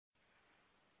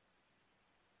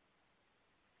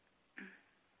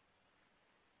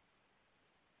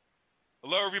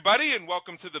Hello, everybody, and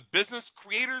welcome to the Business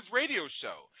Creators Radio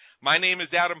Show. My name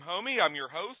is Adam Homey. I'm your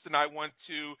host, and I want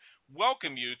to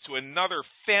welcome you to another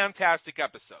fantastic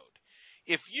episode.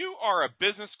 If you are a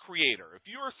business creator, if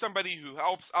you are somebody who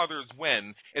helps others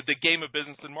win at the game of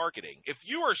business and marketing, if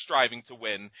you are striving to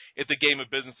win at the game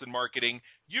of business and marketing,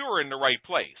 you are in the right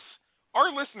place.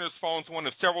 Our listeners fall into one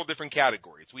of several different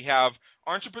categories. We have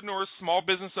entrepreneurs, small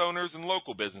business owners, and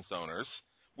local business owners.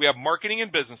 We have marketing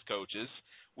and business coaches.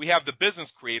 We have the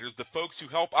business creators, the folks who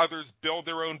help others build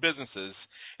their own businesses.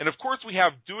 And, of course, we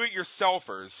have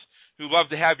do-it-yourselfers who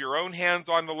love to have your own hands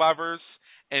on the levers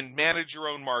and manage your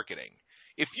own marketing.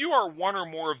 If you are one or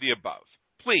more of the above,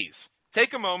 please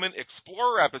take a moment,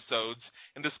 explore our episodes,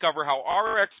 and discover how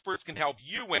our experts can help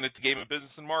you win at the game of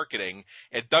business and marketing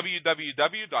at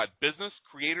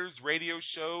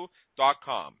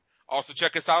www.businesscreatorsradioshow.com. Also,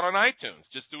 check us out on iTunes.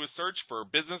 Just do a search for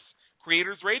Business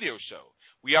Creators Radio Show.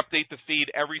 We update the feed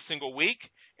every single week.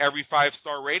 Every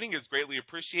 5-star rating is greatly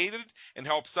appreciated and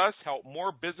helps us help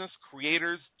more business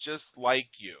creators just like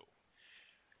you.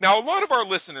 Now, a lot of our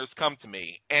listeners come to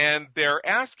me, and they're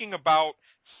asking about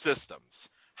systems.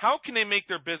 How can they make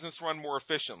their business run more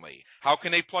efficiently? How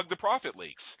can they plug the profit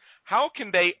leaks? How can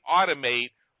they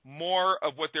automate more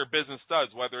of what their business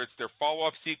does, whether it's their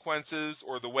follow-up sequences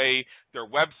or the way their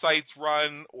websites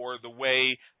run or the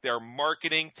way their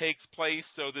marketing takes place,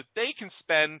 so that they can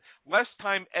spend less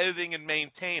time editing and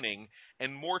maintaining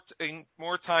and more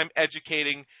time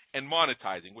educating and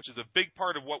monetizing, which is a big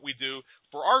part of what we do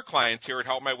for our clients here at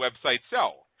Help My Website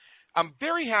Sell. I'm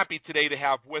very happy today to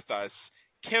have with us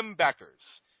Kim Beckers,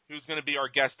 who's going to be our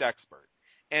guest expert.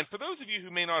 And for those of you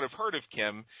who may not have heard of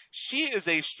Kim, she is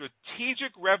a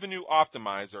strategic revenue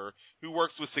optimizer who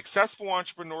works with successful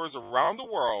entrepreneurs around the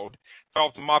world to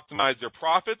help them optimize their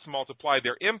profits, multiply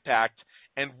their impact,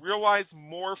 and realize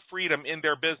more freedom in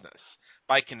their business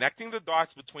by connecting the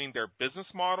dots between their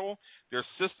business model, their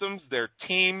systems, their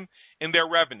team, and their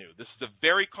revenue. This is a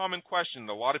very common question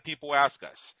that a lot of people ask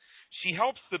us. She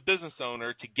helps the business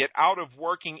owner to get out of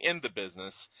working in the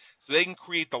business so they can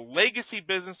create the legacy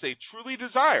business they truly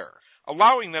desire,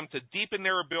 allowing them to deepen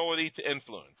their ability to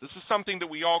influence. This is something that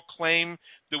we all claim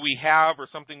that we have or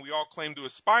something we all claim to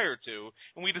aspire to,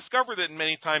 and we discover that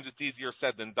many times it's easier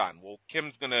said than done. Well,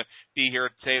 Kim's going to be here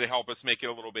today to help us make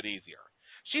it a little bit easier.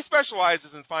 She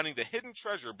specializes in finding the hidden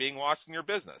treasure being lost in your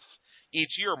business.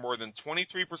 Each year, more than 23%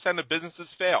 of businesses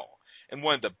fail, and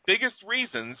one of the biggest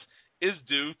reasons is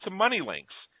due to money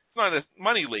leaks.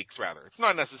 It's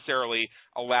not necessarily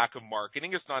a lack of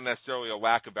marketing. It's not necessarily a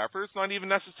lack of effort. It's not even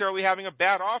necessarily having a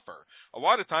bad offer. A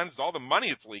lot of times it's all the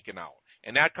money that's leaking out,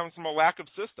 and that comes from a lack of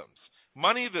systems.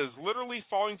 Money that is literally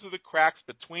falling through the cracks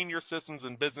between your systems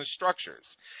and business structures.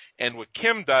 And what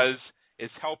Kim does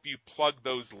is help you plug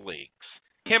those leaks.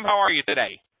 Kim, how are you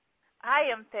today? I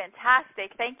am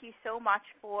fantastic. Thank you so much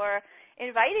for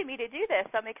inviting me to do this.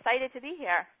 I'm excited to be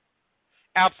here.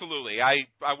 Absolutely. I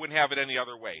wouldn't have it any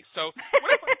other way. So what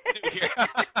I'd like to do here,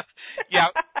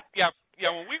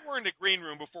 when we were in the green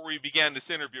room before we began this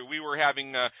interview, we were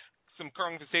having some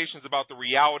conversations about the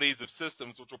realities of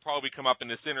systems, which will probably come up in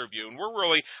this interview. And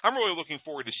I'm really looking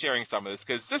forward to sharing some of this,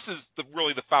 because this is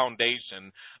really the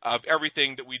foundation of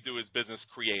everything that we do as business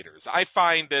creators. I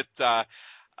find that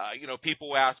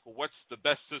people ask, well, what's the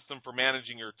best system for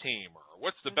managing your team? Or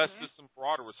what's the best system for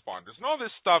autoresponders? And all this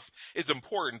stuff is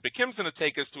important, but Kim's going to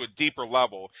take us to a deeper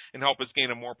level and help us gain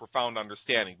a more profound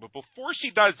understanding. But before she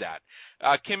does that,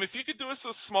 Kim, if you could do us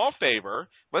a small favor,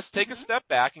 let's take a step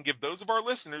back and give those of our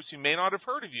listeners who may not have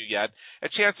heard of you yet a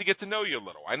chance to get to know you a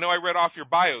little. I know I read off your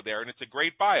bio there, and it's a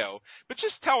great bio, but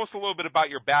just tell us a little bit about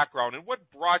your background and what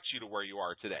brought you to where you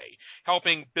are today,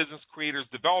 helping business creators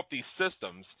develop these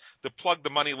systems to plug the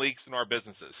money leaks in our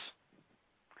businesses.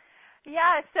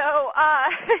 Yeah, so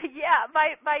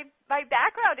my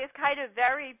background is kind of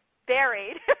very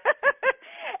varied,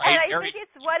 and I think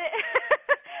it's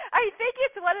I think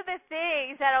it's one of the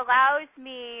things that allows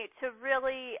me to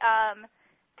really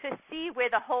to see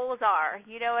where the holes are.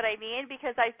 You know what I mean?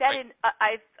 Because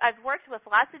I've worked with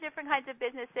lots of different kinds of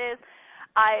businesses.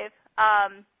 I've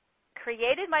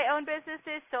created my own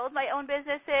businesses, sold my own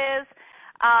businesses.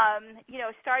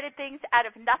 Started things out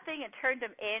of nothing and turned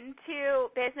them into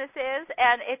businesses,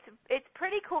 and it's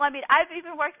pretty cool. I mean, I've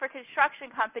even worked for construction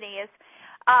companies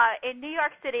in New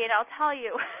York City, and I'll tell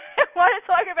you, I want to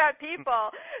talk about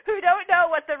people who don't know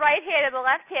what the right hand and the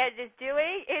left hand is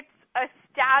doing. It's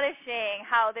astonishing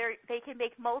how they can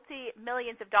make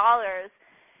multi-millions of dollars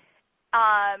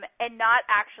and not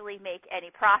actually make any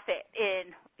profit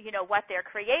in what they're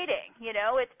creating.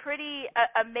 It's pretty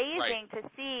amazing right. to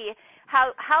see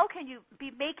how can you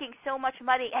be making so much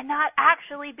money and not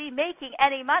actually be making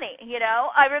any money.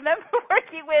 I remember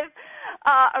working with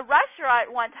a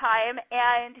restaurant one time,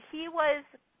 and he was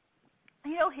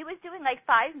doing like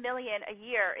 $5 million a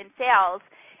year in sales,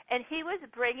 and he was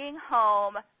bringing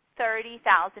home $30,000.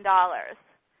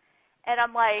 And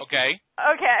I'm like, okay,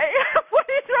 what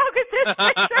is wrong with this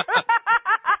picture?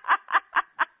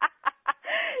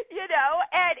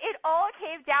 And it all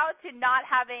came down to not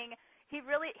having. He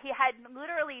had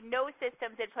literally no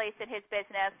systems in place in his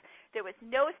business. There was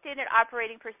no standard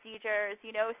operating procedures, so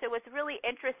it was really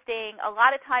interesting. A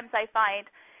lot of times I find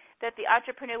that the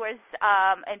entrepreneurs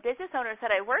and business owners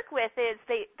that I work with is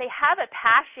they have a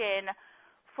passion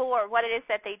for what it is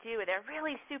that they do. They're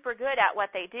really super good at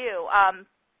what they do,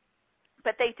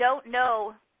 but they don't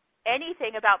know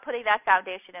anything about putting that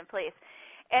foundation in place.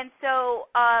 And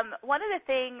so one of the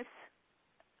things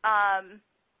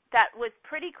that was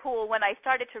pretty cool when I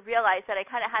started to realize that I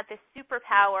kind of had this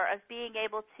superpower of being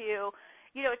able to,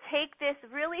 take this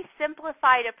really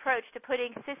simplified approach to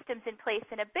putting systems in place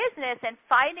in a business and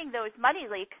finding those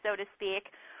money leaks, so to speak,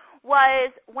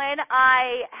 was when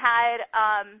I had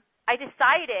I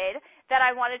decided that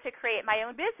I wanted to create my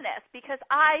own business because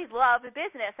I love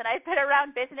business, and I've been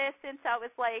around business since I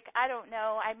was like, I don't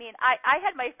know. I mean, I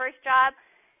had my first job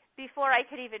before I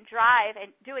could even drive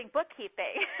and doing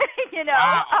bookkeeping,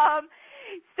 Wow.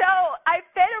 So I've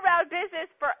been around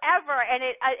business forever, and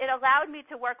it allowed me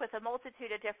to work with a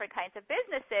multitude of different kinds of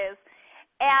businesses.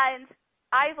 And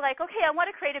I was like, okay, I want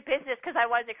to create a business because I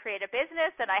wanted to create a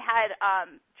business, and I had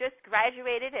just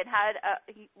graduated and had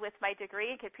with my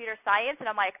degree in computer science,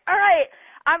 and I'm like, all right,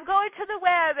 I'm going to the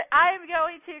web. I'm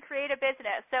going to create a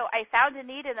business. So I found a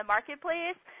need in the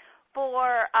marketplace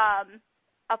for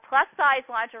a plus-size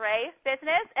lingerie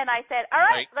business, and I said, all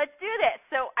right, let's do this.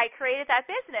 So I created that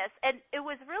business, and it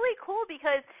was really cool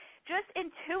because just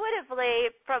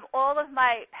intuitively from all of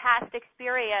my past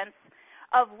experience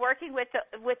of working with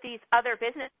these other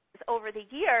businesses over the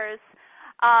years,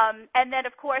 and then,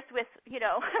 of course, with,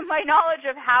 my knowledge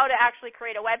of how to actually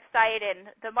create a website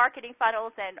and the marketing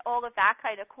funnels and all of that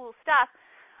kind of cool stuff,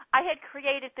 I had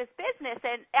created this business.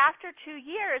 And after 2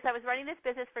 years, I was running this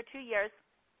business for 2 years,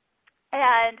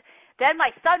 and then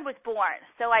my son was born.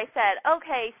 So I said,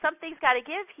 okay, something's got to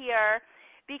give here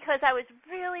because I was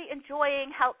really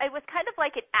enjoying how it was kind of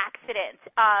like an accident.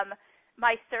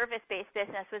 My service-based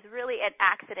business was really an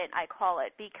accident, I call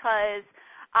it, because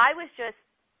I was just,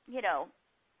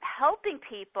 helping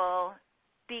people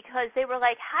because they were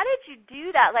like, how did you do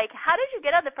that? Like, how did you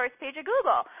get on the first page of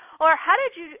Google? Or how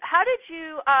did you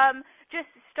just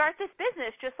start this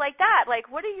business just like that?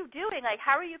 Like, what are you doing? Like,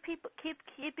 how are you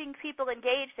keeping people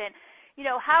engaged? And,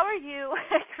 how are you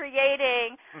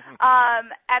creating,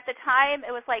 at the time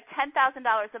it was like $10,000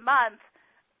 a month,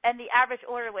 and the average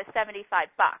order was $75,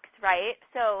 right?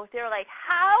 So they were like,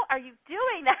 how are you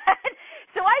doing that?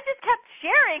 So I just kept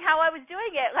sharing how I was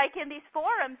doing it, like in these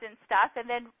forums and stuff. And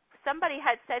then somebody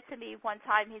had said to me one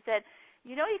time, he said,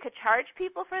 you could charge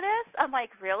people for this? I'm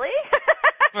like, really?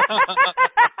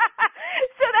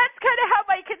 So that's kind of how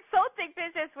my consulting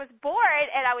business was born,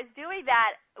 and I was doing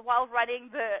that while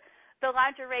running the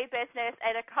lingerie business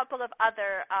and a couple of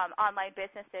other online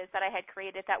businesses that I had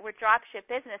created that were dropship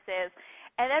businesses.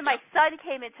 And then my son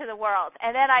came into the world,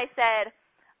 and then I said,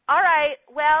 all right,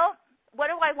 well, what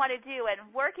do I want to do? And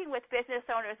working with business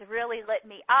owners really lit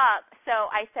me up. So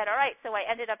I said, all right, so I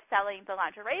ended up selling the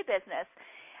lingerie business.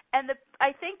 And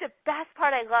I think the best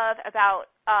part I love about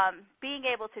being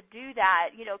able to do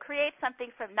that, create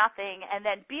something from nothing and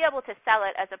then be able to sell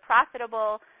it as a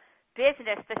profitable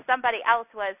business to somebody else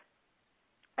was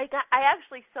I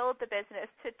actually sold the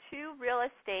business to 2 real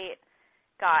estate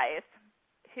guys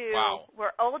who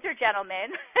were older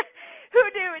gentlemen who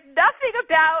knew nothing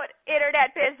about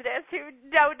internet business, who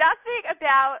know nothing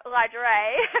about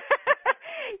lingerie,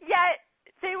 yet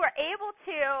they were able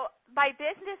to, my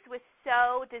business was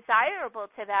so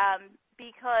desirable to them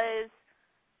because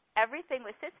everything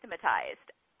was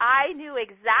systematized. I knew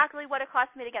exactly what it cost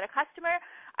me to get a customer.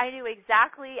 I knew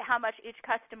exactly how much each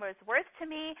customer is worth to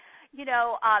me,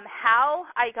 how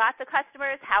I got the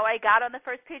customers, how I got on the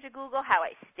first page of Google, how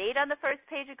I stayed on the first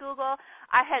page of Google.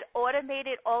 I had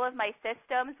automated all of my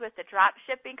systems with the drop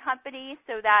shipping company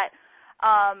so that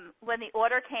when the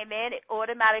order came in, it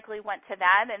automatically went to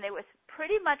them, and it was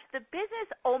pretty much the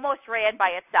business almost ran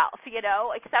by itself,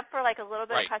 except for like a little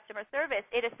bit of customer service.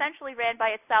 It essentially ran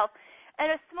by itself, and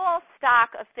a small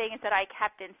stock of things that I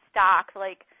kept in stock,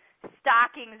 like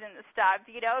stockings and stuff,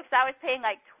 because I was paying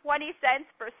like 20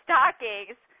 cents for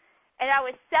stockings, and I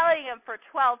was selling them for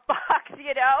 $12, but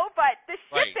the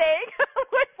shipping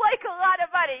was like a lot of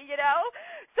money,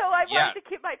 So I wanted to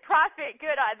keep my profit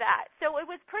good on that. So it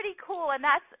was pretty cool, and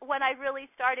that's when I really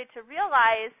started to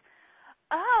realize,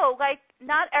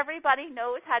 not everybody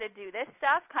knows how to do this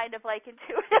stuff, kind of like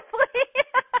intuitively.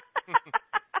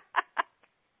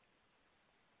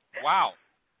 Wow.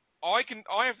 All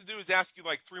I have to do is ask you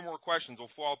like 3 more questions. We'll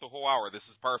fill out the whole hour. This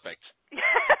is perfect.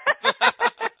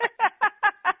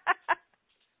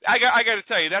 I got to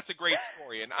tell you, that's a great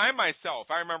story. And I myself,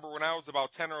 I remember when I was about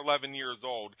 10 or 11 years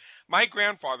old, my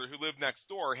grandfather, who lived next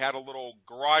door, had a little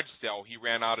garage sale he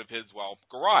ran out of his,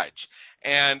 garage.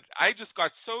 And I just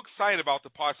got so excited about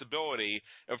the possibility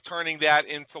of turning that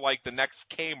into like the next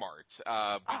Kmart.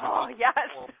 Yes.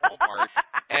 Walmart.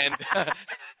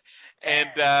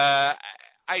 And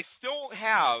I still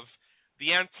have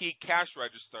the antique cash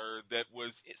register that was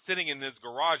sitting in this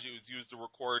garage. It was used to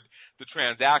record the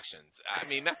transactions. I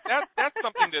mean, that's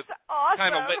something that awesome.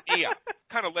 kind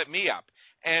of lit me up.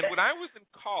 And when I was in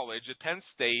college at Penn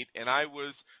State and I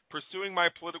was pursuing my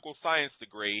political science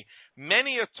degree,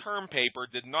 many a term paper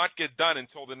did not get done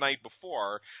until the night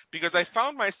before because I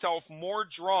found myself more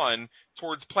drawn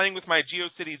towards playing with my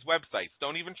GeoCities websites.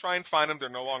 Don't even try and find them.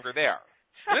 They're no longer there.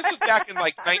 And this was back in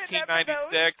like 1996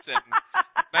 and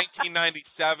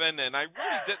 1997, and I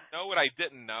really didn't know what I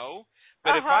didn't know.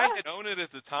 But if I had owned it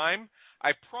at the time,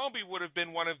 I probably would have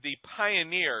been one of the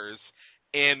pioneers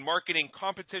in marketing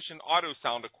competition auto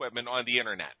sound equipment on the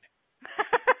internet.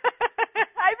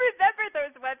 I remember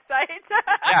those websites.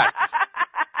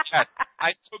 Yes.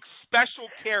 I took special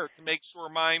care to make sure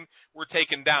mine were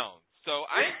taken down. So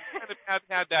I kind of have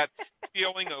had that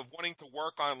feeling of wanting to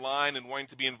work online and wanting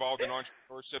to be involved in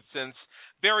entrepreneurship since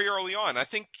very early on. I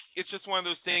think it's just one of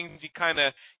those things you kind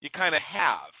of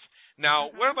have. Now,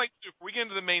 what I'd like to do before we get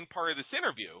into the main part of this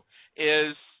interview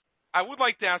is I would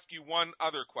like to ask you one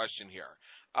other question here.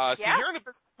 So here on the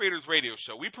Business Creators Radio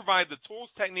Show, we provide the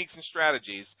tools, techniques, and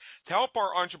strategies to help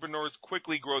our entrepreneurs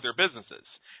quickly grow their businesses.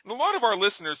 And a lot of our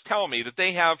listeners tell me that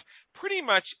they have pretty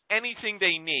much anything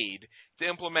they need to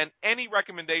implement any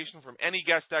recommendation from any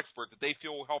guest expert that they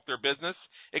feel will help their business,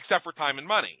 except for time and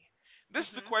money. This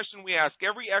is the question we ask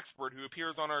every expert who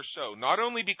appears on our show, not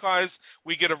only because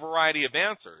we get a variety of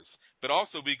answers, but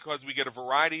also because we get a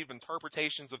variety of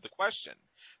interpretations of the question.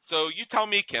 So you tell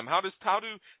me, Kim, how do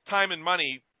time and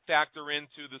money factor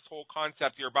into this whole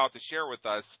concept you're about to share with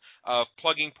us of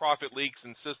plugging profit leaks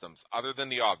in systems, other than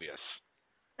the obvious?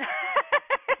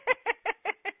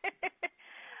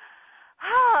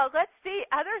 Let's see.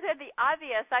 Other than the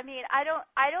obvious, I mean, I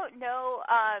don't know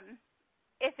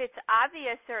if it's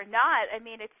obvious or not. I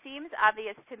mean, it seems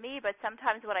obvious to me, but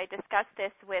sometimes when I discuss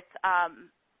this with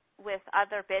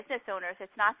other business owners,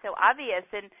 it's not so obvious,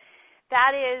 and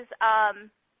that is,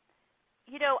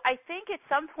 I think at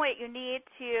some point you need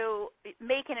to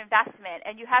make an investment,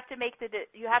 and you have to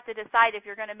decide if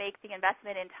you're going to make the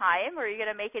investment in time or you're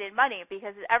going to make it in money,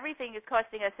 because everything is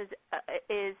costing us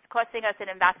an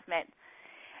investment,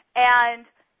 and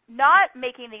not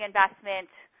making the investment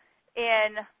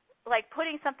in like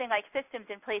putting something like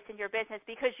systems in place in your business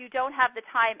because you don't have the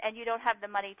time and you don't have the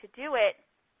money to do it.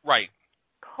 Right.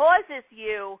 Causes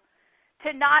you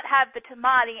to not have the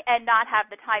money and not have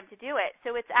the time to do it.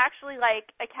 So it's actually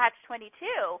like a catch-22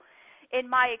 in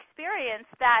my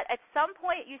experience that at some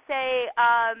point you say,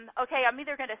 okay, I'm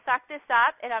either going to suck this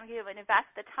up and I'm going to invest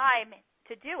the time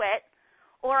to do it,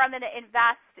 or I'm going to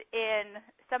invest in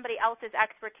somebody else's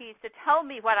expertise to tell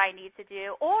me what I need to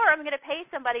do, or I'm going to pay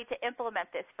somebody to implement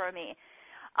this for me.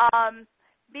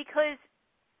 Because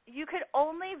you could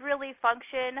only really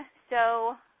function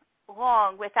so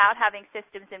long without having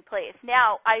systems in place.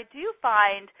 Now, I do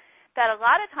find that a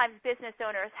lot of times business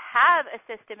owners have a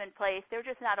system in place. They're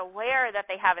just not aware that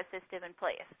they have a system in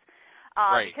place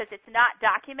because it's not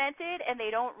documented, and they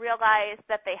don't realize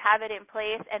that they have it in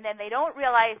place, and then they don't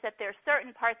realize that there's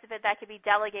certain parts of it that could be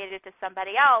delegated to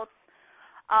somebody else,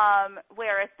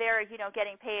 where if they're,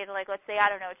 getting paid, like, let's say, I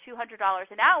don't know, $200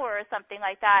 an hour or something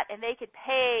like that, and they could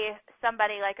pay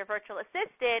somebody like a virtual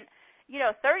assistant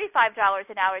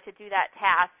 $35 an hour to do that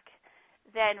task,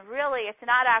 then really it's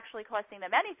not actually costing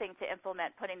them anything to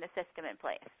implement putting the system in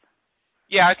place.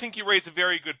 Yeah, I think you raise a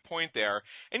very good point there.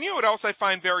 And what else I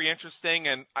find very interesting,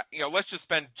 and let's just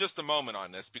spend just a moment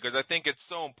on this because I think it's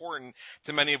so important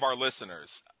to many of our listeners.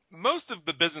 Most of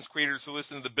the business creators who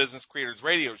listen to the Business Creators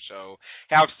Radio Show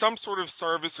have some sort of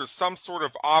service or some sort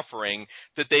of offering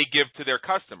that they give to their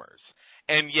customers.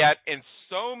 And yet in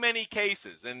so many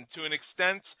cases, and to an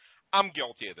extent I'm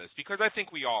guilty of this because I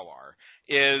think we all are,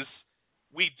 is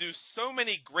we do so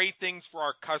many great things for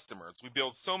our customers. We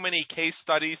build so many case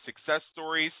studies, success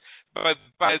stories, but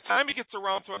by the time it gets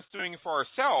around to us doing it for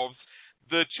ourselves,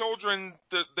 the children,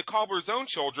 the cobbler's own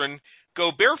children,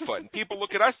 go barefoot. And people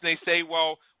look at us and they say,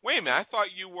 "Well, wait a minute, I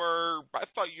thought you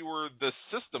were the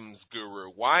systems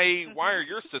guru. Why are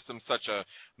your systems such a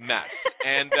mess?"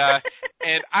 And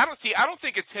I don't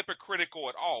think it's hypocritical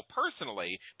at all,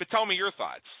 personally. But tell me your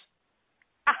thoughts.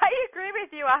 I agree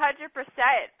with you 100%.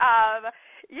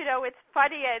 It's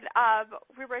funny, and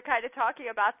we were kind of talking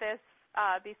about this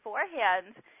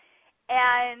beforehand,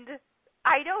 and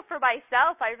I know for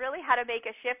myself, I really had to make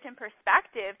a shift in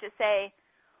perspective to say,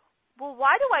 well,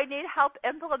 why do I need help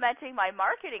implementing my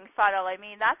marketing funnel? I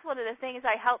mean, that's one of the things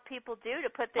I help people do to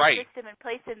put the system in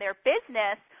place in their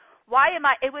business. Why am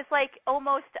I? It was like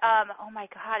almost, oh my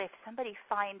God, if somebody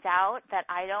finds out that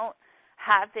I don't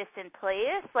have this in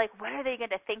place, like, what are they going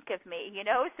to think of me?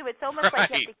 So it's almost like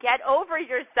you have to get over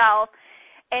yourself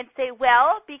and say,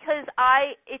 well, because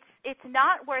it's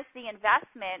not worth the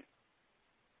investment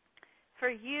for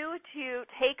you to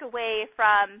take away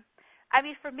from. I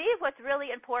mean, for me, what's really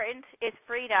important is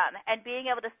freedom and being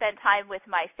able to spend time with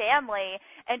my family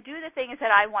and do the things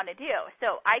that I want to do.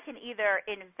 So I can either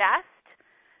invest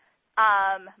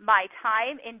my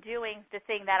time in doing the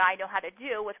thing that I know how to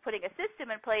do with putting a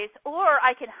system in place, or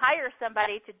I can hire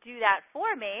somebody to do that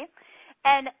for me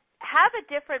and have a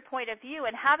different point of view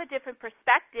and have a different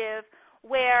perspective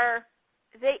where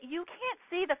you can't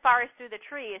see the forest through the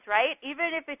trees, right?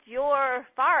 Even if it's your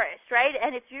forest, right?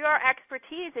 And it's your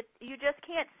expertise, you just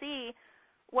can't see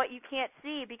what you can't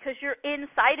see because you're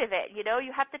inside of it. You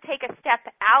have to take a step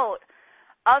out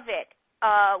of it,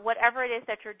 whatever it is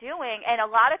that you're doing. And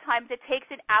a lot of times it takes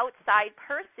an outside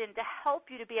person to help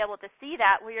you to be able to see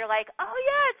that, where you're like, oh,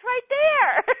 yeah, it's right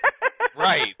there.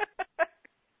 Right.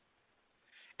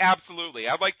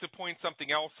 Absolutely. I'd like to point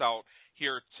something else out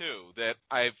here, too, that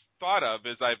I've thought of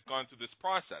as I've gone through this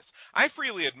process. I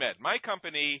freely admit my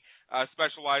company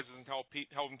specializes in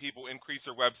helping people increase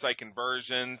their website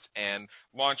conversions and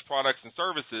launch products and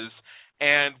services,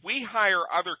 and we hire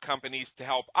other companies to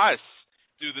help us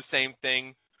do the same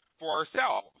thing for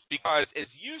ourselves, because, as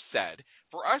you said,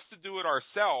 for us to do it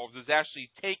ourselves is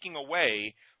actually taking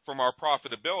away from our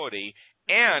profitability,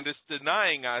 and it's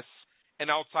denying us an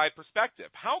outside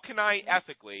perspective. How can I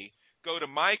ethically go to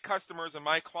my customers and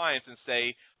my clients and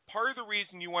say, part of the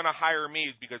reason you want to hire me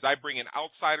is because I bring an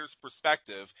outsider's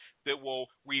perspective that will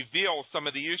reveal some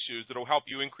of the issues that will help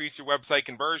you increase your website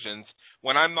conversions,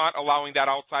 when I'm not allowing that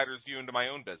outsider's view into my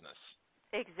own business?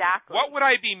 Exactly. What would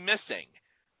I be missing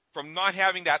from not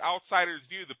having that outsider's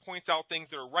view that points out things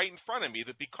that are right in front of me,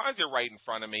 that because they're right in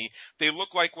front of me, they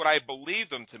look like what I believe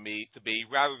them to be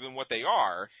rather than what they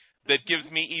are, that gives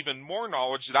me even more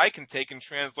knowledge that I can take and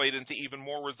translate into even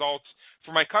more results for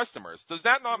my customers? Does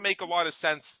that not make a lot of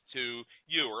sense to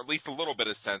you, or at least a little bit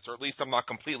of sense, or at least I'm not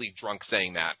completely drunk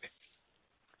saying that?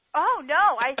 Oh,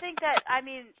 no. I think that,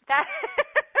 that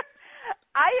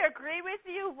I agree with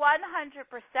you 100%.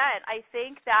 I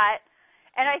think that,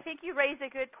 and I think you raise a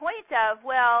good point of,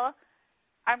 well,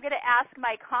 I'm going to ask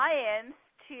my clients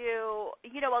to,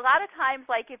 a lot of times,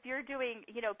 like if you're doing,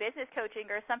 business coaching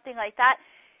or something like that,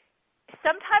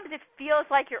 sometimes it feels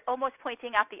like you're almost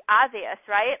pointing out the obvious,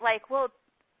 right? Like, well,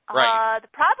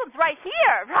 the problem's right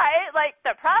here, right? Like,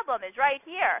 the problem is right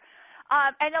here.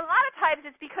 And a lot of times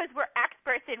it's because we're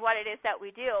experts in what it is that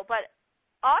we do, but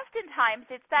oftentimes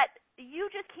it's that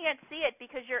you just can't see it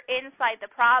because you're inside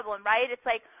the problem, right? It's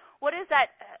like, what is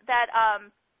that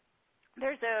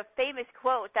there's a famous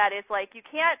quote that is like, you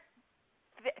can't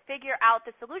figure out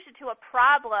the solution to a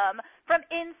problem from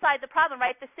inside the problem,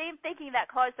 right? The same thinking that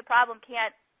caused the problem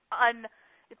can't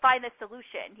find the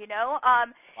solution,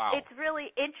 Wow. It's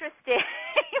really interesting,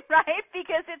 right?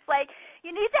 Because it's like you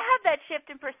need to have that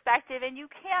shift in perspective, and you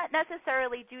can't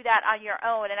necessarily do that on your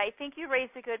own. And I think you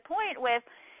raised a good point with,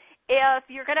 if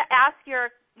you're going to ask your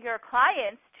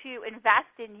clients to invest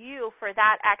in you for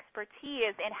that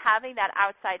expertise and having that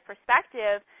outside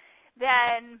perspective,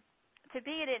 then to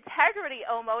be in integrity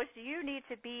almost, you need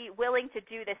to be willing to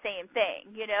do the same thing,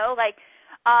 Like,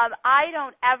 I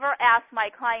don't ever ask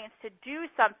my clients to do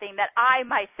something that I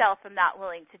myself am not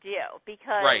willing to do,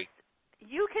 because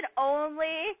you can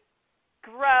only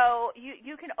grow,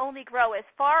 you can only grow as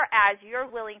far as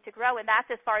you're willing to grow, and that's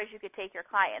as far as you could take your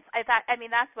clients.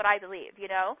 That's what I believe,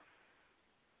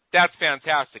 That's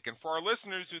fantastic. And for our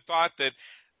listeners who thought that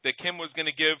Kim was going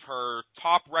to give her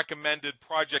top recommended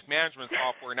project management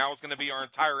software, and that was going to be our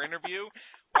entire interview,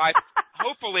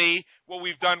 hopefully what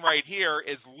we've done right here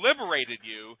is liberated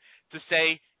you to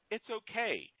say, it's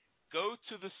okay. Go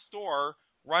to the store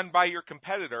run by your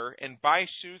competitor and buy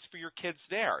shoes for your kids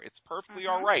there. It's perfectly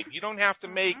all right. You don't have to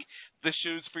make the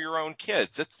shoes for your own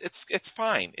kids. It's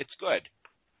fine. It's good.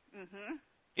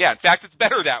 Yeah, in fact, it's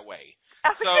better that way.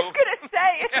 I was just going to say,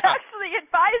 it's actually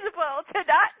advisable to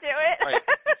not do it. Right.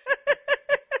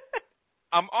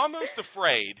 I'm almost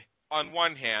afraid, on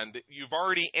one hand, you've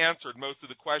already answered most of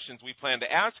the questions we plan to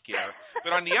ask here.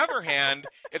 But on the other hand,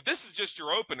 if this is just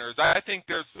your openers, I think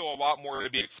there's still a lot more to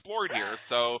be explored here.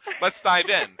 So let's dive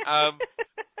in.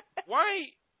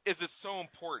 Why is it so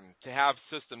important to have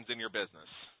systems in your business?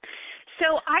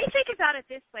 So I think about it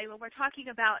this way when we're talking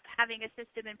about having a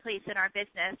system in place in our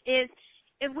business is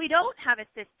if we don't have a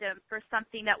system for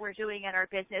something that we're doing in our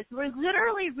business, we're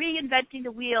literally reinventing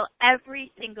the wheel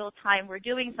every single time we're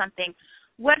doing something,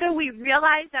 whether we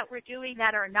realize that we're doing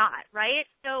that or not, right?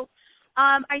 So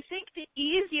I think the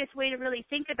easiest way to really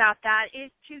think about that is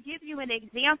to give you an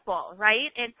example, right?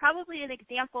 And probably an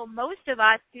example most of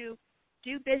us who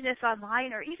do business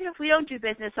online, or even if we don't do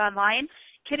business online,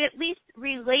 can at least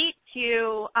relate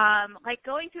to like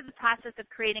going through the process of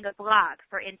creating a blog,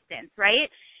 for instance, right?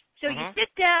 So you sit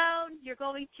down, you're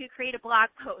going to create a blog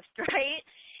post, right?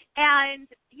 And,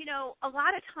 you know, a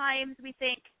lot of times we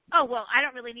think, oh, well, I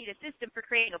don't really need a system for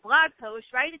creating a blog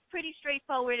post, right? It's pretty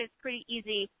straightforward. It's pretty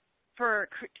easy for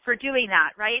doing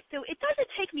that, right? So it doesn't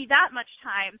take me that much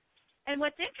time. And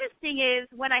what's interesting is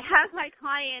when I have my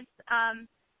clients,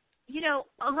 you know,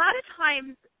 a lot of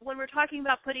times when we're talking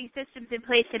about putting systems in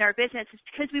place in our business, it's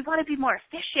because we want to be more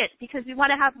efficient, because we want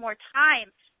to have more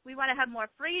time. We want to have more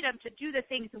freedom to do the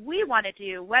things we want to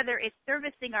do, whether it's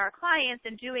servicing our clients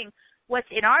and doing what's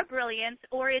in our brilliance,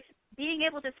 or it's being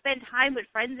able to spend time with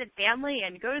friends and family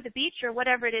and go to the beach or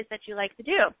whatever it is that you like to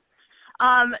do.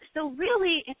 So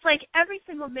really, it's like every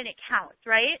single minute counts,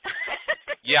 right?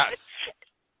 Yes.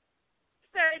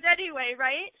 So anyway,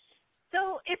 right?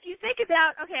 So if you think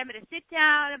about, okay, I'm going to sit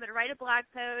down, I'm going to write a blog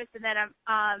post, and then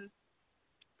I'm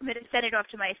going to send it off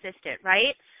to my assistant,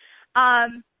 right?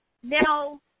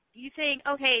 Now, you think,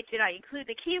 okay, did I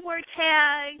include the keyword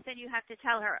tags? Then you have to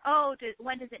tell her, oh,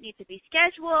 when does it need to be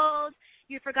scheduled?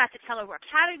 You forgot to tell her what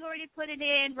category to put it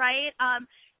in, right?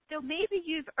 So maybe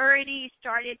you've already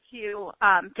started to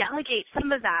delegate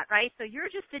some of that, right? So you're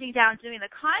just sitting down doing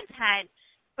the content,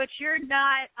 but you're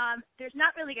not, there's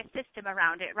not really a system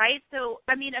around it, right? So,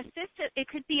 I mean, a system,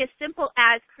 it could be as simple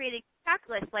as creating a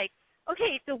checklist, like,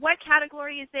 okay, so what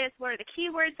category is this? What are the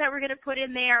keywords that we're going to put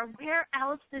in there? Where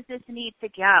else does this need to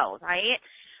go, right?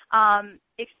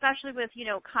 Especially with,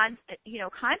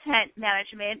 content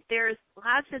management, there's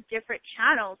lots of different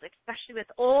channels, especially with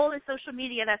all the social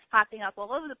media that's popping up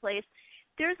all over the place.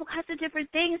 There's lots of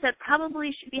different things that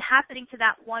probably should be happening to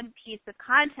that one piece of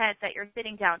content that you're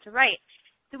sitting down to write.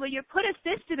 So when you put a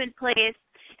system in place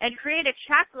and create a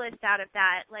checklist out of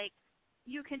that, like,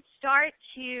 you can start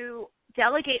to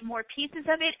delegate more pieces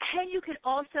of it, and you can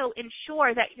also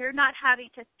ensure that you're not having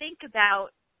to think about,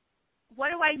 what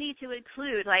do I need to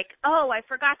include? Like, oh, I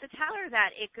forgot to tell her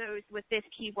that it goes with this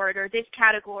keyword or this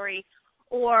category,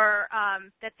 or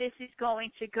that this is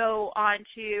going to go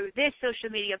onto this social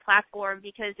media platform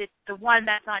because it's the one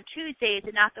that's on Tuesdays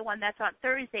and not the one that's on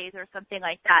Thursdays or something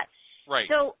like that. Right.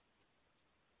 So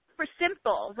for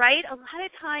simple, right, a lot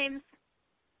of times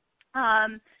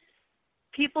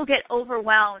people get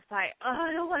overwhelmed by,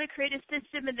 oh, I don't want to create a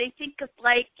system, and they think of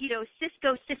like,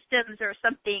 Cisco systems or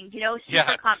something,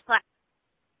 super complex.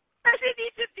 It doesn't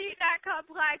need to be that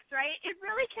complex, right? It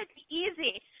really can be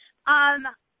easy.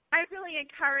 I really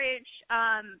encourage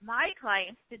my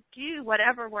clients to do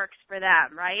whatever works for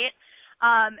them, right?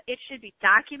 It should be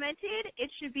documented. It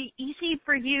should be easy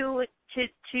for you to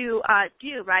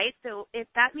do, right? So if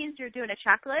that means you're doing a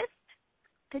checklist,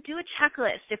 to do a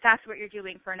checklist if that's what you're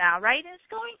doing for now, right? And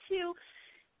it's going to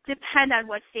depend on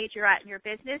what stage you're at in your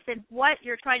business and what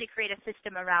you're trying to create a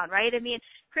system around, right? I mean,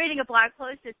 creating a blog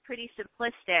post is pretty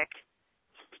simplistic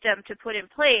system to put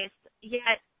in place,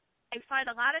 yet I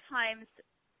find a lot of times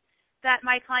that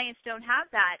my clients don't have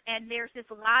that, and there's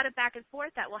just a lot of back and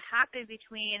forth that will happen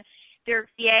between their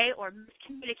VA, or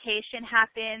miscommunication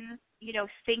happens,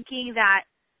 thinking that,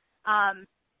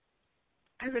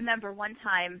 I remember one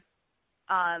time,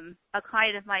 a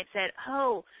client of mine said,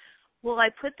 oh, well, I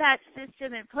put that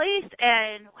system in place,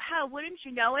 and wow, wouldn't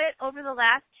you know it, over the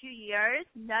last 2 years,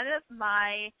 none of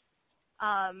my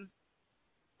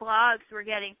blogs were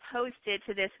getting posted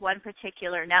to this one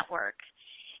particular network.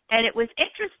 And it was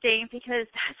interesting because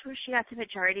that's where she got the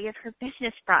majority of her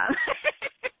business from.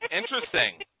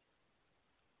 Interesting.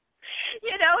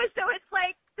 So it's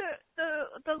like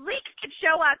the links can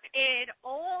show up in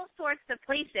all sorts of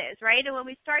places, right? And when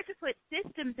we start to put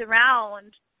systems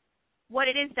around what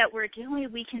it is that we're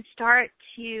doing, we can start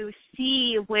to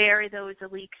see where those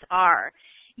leaks are.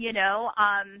 You know,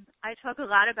 I talk a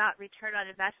lot about return on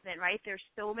investment, right? There's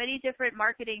so many different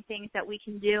marketing things that we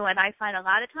can do, and I find a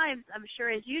lot of times, I'm sure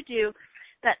as you do,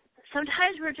 that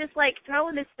sometimes we're just like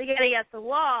throwing the spaghetti at the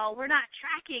wall. We're not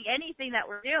tracking anything that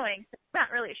we're doing. So we're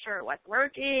not really sure what's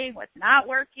working, what's not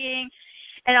working.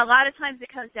 And a lot of times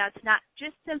it comes down to not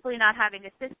just simply not having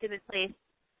a system in place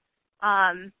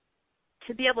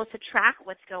to be able to track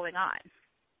what's going on.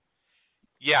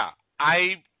 Yeah,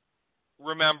 I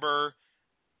remember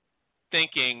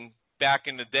thinking back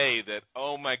in the day that,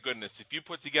 oh my goodness, if you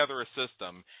put together a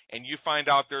system and you find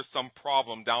out there's some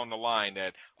problem down the line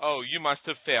that, oh, you must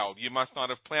have failed, you must not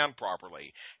have planned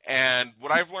properly. And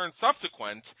what I've learned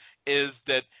subsequent is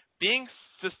that being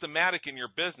systematic in your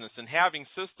business and having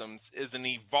systems is an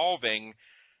evolving,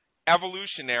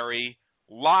 evolutionary,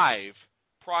 live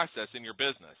process in your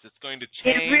business. It's going to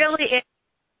change. It really is.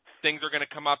 Things are going to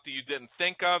come up that you didn't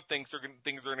think of. Things are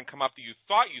going to come up that you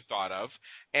thought of,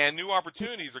 and new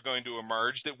opportunities are going to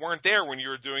emerge that weren't there when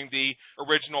you were doing the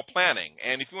original planning.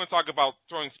 And if you want to talk about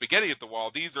throwing spaghetti at the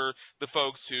wall, these are the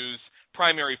folks whose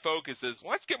primary focus is,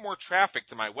 let's get more traffic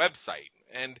to my website.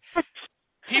 And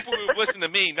people who listen to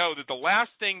me know that the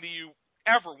last thing that you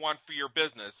ever want for your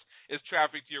business is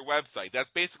traffic to your website.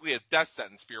 That's basically a death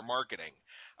sentence for your marketing.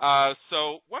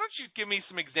 So why don't you give me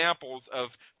some examples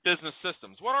of business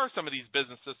systems? What are some of these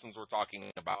business systems we're talking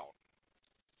about?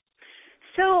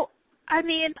 So, I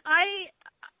mean, I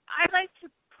like to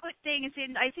put things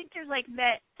in. I think there's like 10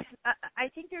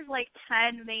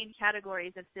 main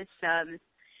categories of systems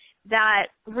that,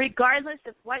 regardless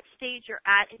of what stage you're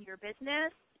at in your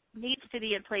business, needs to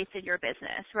be in place in your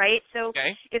business, right? So,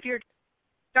 if you're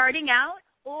starting out,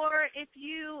 or if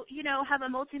you have a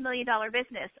multi-million-dollar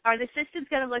business, are the systems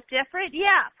going to look different?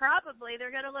 Yeah, probably.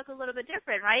 They're going to look a little bit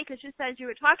different, right? Because just as you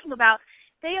were talking about,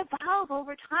 they evolve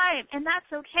over time, and that's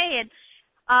okay.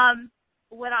 And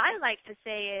what I like to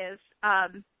say is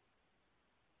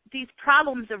these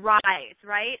problems arise,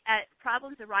 right?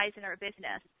 Problems arise in our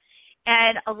business.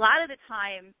 And a lot of the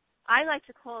time, I like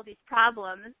to call these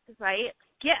problems, right,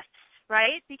 gifts,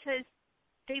 right? Because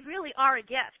they really are a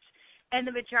gift. And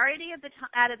the majority of the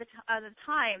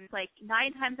time, like 9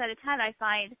 times out of 10, I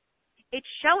find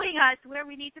it's showing us where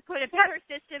we need to put a better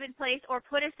system in place or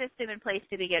put a system in place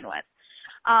to begin with.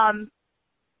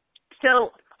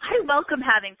 So I welcome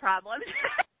having problems.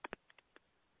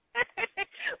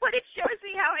 When it shows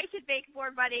me how I can make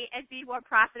more money and be more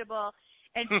profitable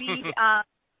and be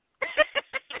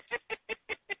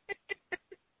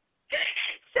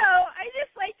So I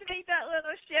just like to make that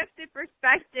little shift in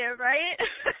perspective, right?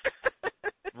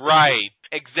 Right,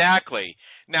 exactly.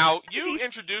 Now, you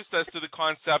introduced us to the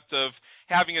concept of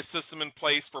having a system in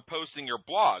place for posting your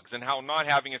blogs and how not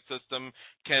having a system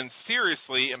can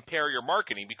seriously impair your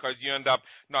marketing because you end up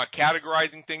not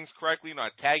categorizing things correctly,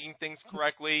 not tagging things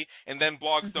correctly, and then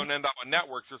blogs don't end up on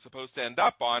networks they're supposed to end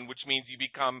up on, which means you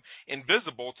become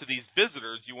invisible to these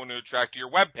visitors you want to attract to your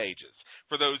web pages,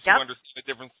 for those who understand the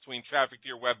difference between traffic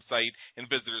to your website and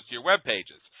visitors to your web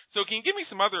pages. So can you give me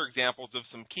some other examples of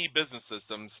some key business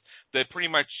systems that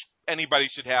pretty much anybody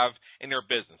should have in their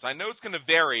business? I know it's going to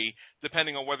vary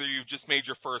depending on whether you've just made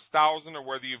your first 1,000 or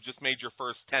whether you've just made your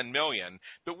first 10 million,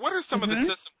 but what are some of the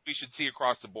systems we should see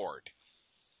across the board?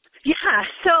 Yeah,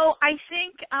 so I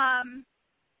think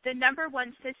the number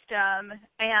one system,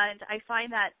 and I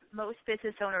find that most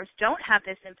business owners don't have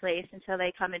this in place until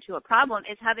they come into a problem,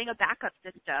 is having a backup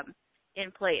system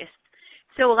in place.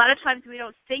 So a lot of times we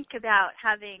don't think about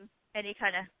having any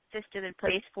kind of system in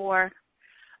place for,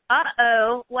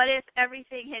 what if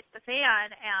everything hits the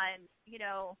fan and,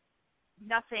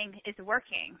 nothing is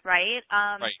working, right?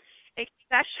 Right.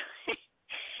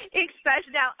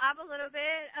 Especially now, I'm a little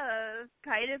bit of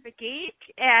kind of a geek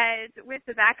and with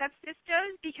the backup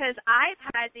systems because I've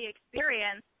had the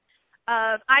experience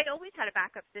of, I always had a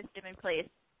backup system in place.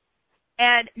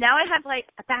 And now I have like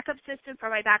a backup system for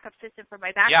my backup system for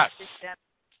my backup system.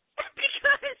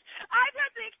 Because I've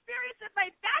had the experience of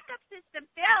my backup system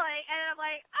failing, and I'm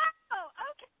like, oh,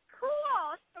 okay,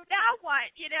 cool. So now what?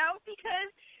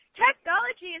 Because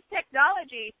technology is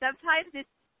technology. Sometimes it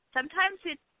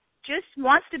just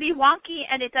wants to be wonky,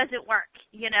 and it doesn't work.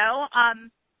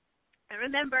 I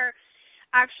remember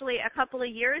actually a couple of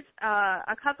years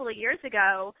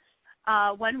ago,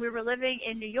 when we were living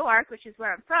in New York, which is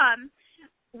where I'm from,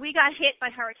 we got hit by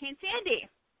Hurricane Sandy,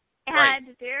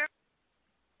 and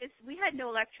we had no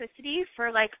electricity for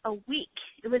like a week.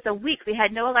 It was a week. We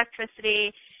had no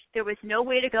electricity. There was no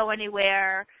way to go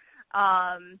anywhere.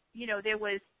 There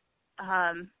was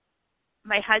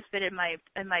my husband and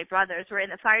my brothers were in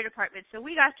the fire department, so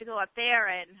we got to go up there,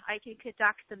 and I can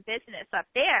conduct some business up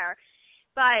there.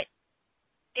 But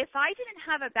if I didn't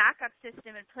have a backup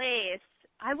system in place,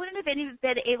 I wouldn't have even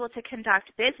been able to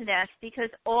conduct business because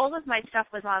all of my stuff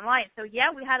was online. So yeah,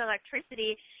 we had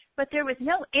electricity, but there was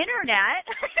no internet.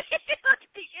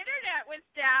 The internet was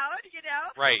down, you know.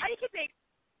 Right. I could make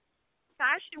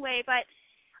fashion way, but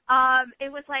it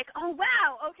was like, oh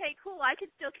wow, okay, cool. I could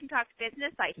still conduct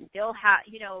business. I still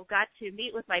got to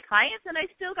meet with my clients, and I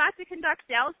still got to conduct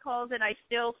sales calls, and I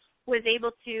still was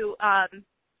able to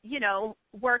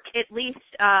work at least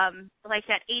like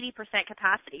that 80%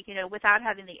 capacity, without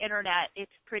having the internet.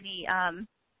 It's pretty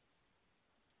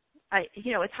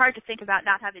it's hard to think about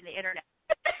not having the internet.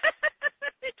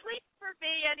 At least for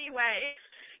me anyway.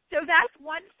 So that's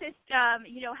one system,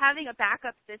 having a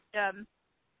backup system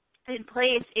in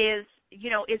place is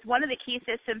one of the key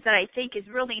systems that I think is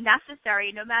really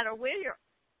necessary no matter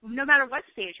what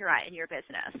stage you're at in your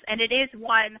business. And it is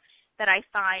one that I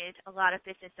find a lot of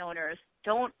business owners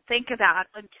don't think about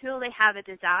until they have a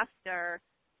disaster,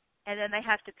 and then they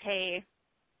have to pay,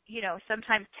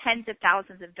 sometimes tens of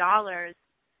thousands of dollars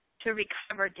to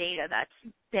recover data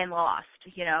that's been lost,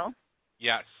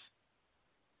 Yes.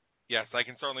 Yes, I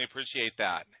can certainly appreciate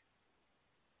that.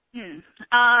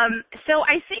 So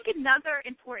I think another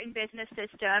important business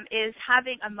system is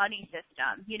having a money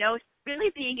system,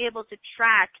 really being able to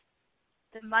track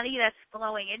the money that's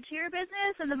flowing into your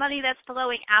business and the money that's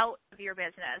flowing out of your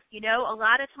business. A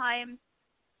lot of times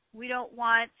we don't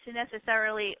want to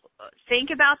necessarily think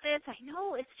about this. I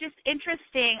know it's just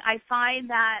interesting. I find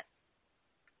that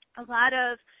a lot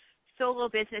of solo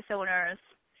business owners,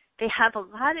 they have a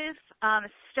lot of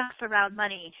stuff around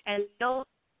money and don't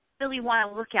really want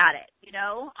to look at it,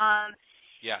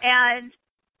 Yeah. And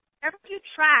whenever you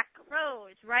track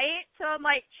grows, right? So I'm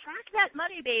like, track that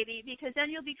money, baby, because then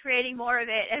you'll be creating more of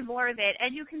it and more of it.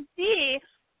 And you can see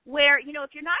where, if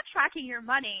you're not tracking your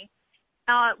money,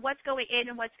 what's going in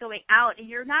and what's going out, and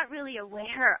you're not really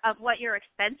aware of what your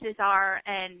expenses are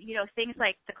and, things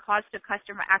like the cost of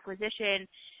customer acquisition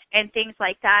and things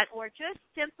like that, or just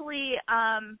simply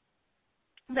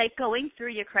like going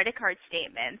through your credit card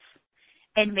statements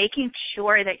and making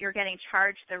sure that you're getting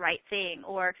charged the right thing,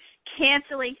 or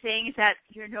canceling things that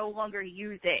you're no longer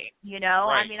using,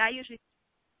 Right. I mean, I usually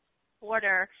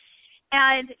order,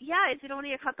 and yeah, is it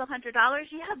only a couple $100?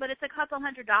 Yeah, but it's a couple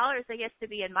 $100 that gets to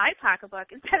be in my pocketbook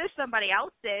instead of somebody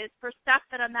else's for stuff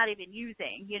that I'm not even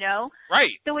using,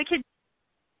 Right. So it could,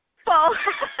 well,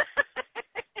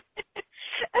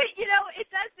 it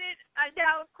doesn't,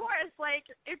 now of course, like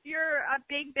if you're a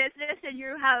big business and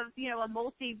you have, a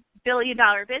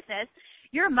multi-billion-dollar business,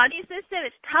 your money system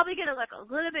is probably going to look a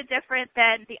little bit different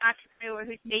than the entrepreneur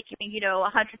who's making, $100,000.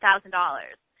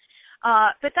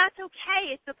 But that's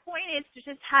okay. The point is to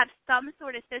just have some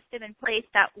sort of system in place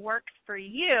that works for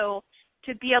you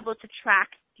to be able to track,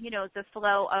 the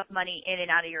flow of money in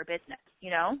and out of your business,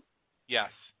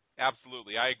 Yes,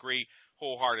 absolutely. I agree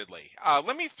wholeheartedly.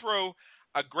 Let me throw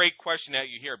a great question at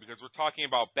you here, because we're talking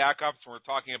about backups and we're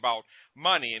talking about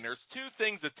money, and there's two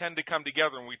things that tend to come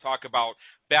together when we talk about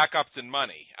backups and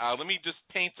money. Let me just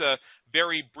paint a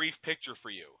very brief picture for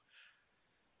you.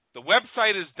 The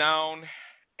website is down,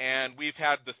 and we've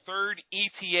had the third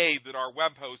ETA that our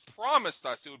web host promised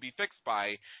us it would be fixed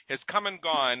by has come and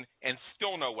gone, and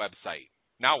still no website.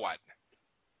 Now what?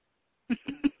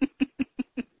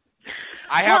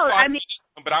 I have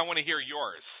but I want to hear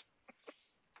yours.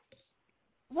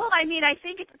 Well, I mean, I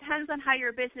think it depends on how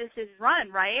your business is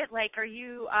run, right? Like,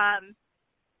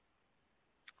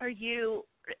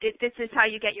 this is how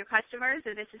you get your customers,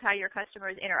 or this is how your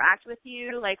customers interact with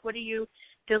you? Like, what are you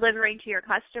delivering to your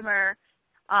customer?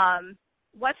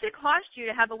 What's it cost you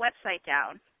to have a website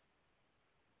down?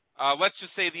 Let's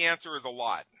just say the answer is a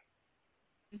lot.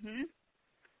 Mm-hmm.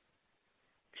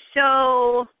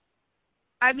 So,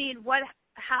 I mean,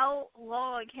 how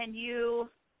long can you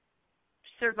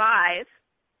survive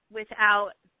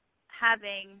without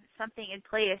having something in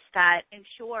place that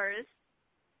ensures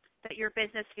that your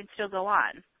business can still go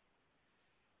on?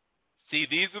 See,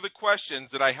 these are the questions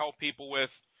that I help people with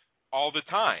all the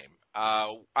time.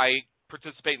 I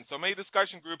participate in so many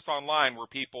discussion groups online where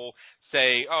people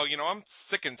say, oh, I'm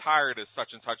sick and tired of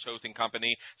such and such hosting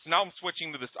company, so now I'm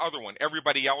switching to this other one.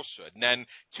 Everybody else should. And then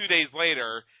 2 days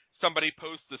later, somebody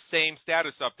posts the same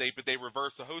status update, but they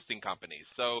reverse the hosting companies.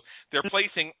 So they're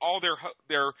placing all their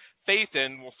faith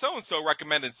in, well, so-and-so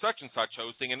recommended such and such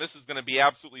hosting, and this is going to be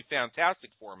absolutely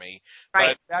fantastic for me.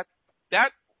 Right. But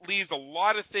that leaves a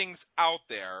lot of things out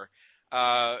there,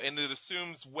 and it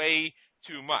assumes way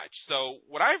too much. So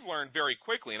what I've learned very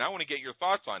quickly, and I want to get your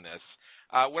thoughts on this,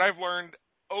 what I've learned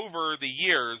over the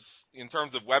years in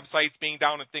terms of websites being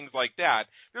down and things like that,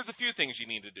 there's a few things you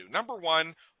need to do. Number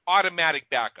one, automatic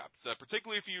backups.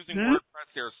 Particularly if you're using WordPress,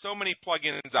 there are so many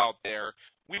plugins out there.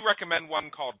 We recommend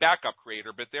one called Backup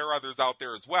Creator, but there are others out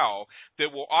there as well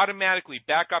that will automatically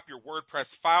back up your WordPress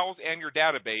files and your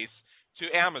database to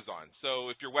Amazon.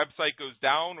 So if your website goes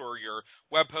down or your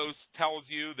web host tells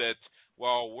you that,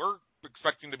 well, we're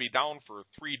expecting to be down for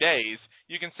 3 days,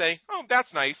 you can say, oh,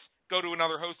 that's nice, go to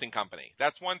another hosting company.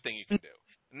 That's one thing you can do.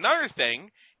 Another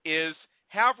thing is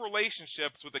have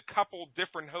relationships with a couple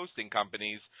different hosting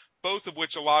companies, both of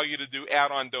which allow you to do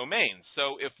add-on domains.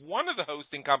 So if one of the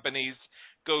hosting companies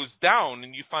goes down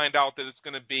and you find out that it's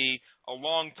going to be a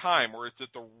long time or it's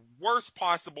at the worst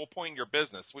possible point in your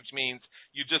business, which means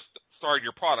you just started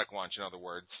your product launch, in other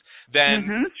words, then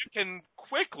you can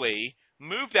quickly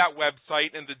move that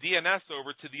website and the DNS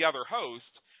over to the other host,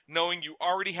 knowing you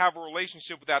already have a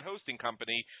relationship with that hosting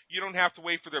company. You don't have to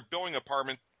wait for their billing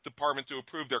department to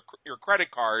approve your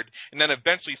credit card and then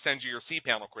eventually send you your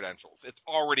cPanel credentials. It's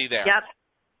already there. Yep.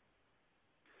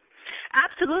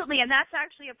 Absolutely, and that's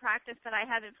actually a practice that I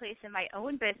have in place in my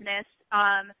own business,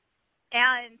 and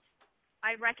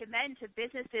I recommend to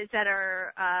businesses that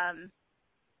are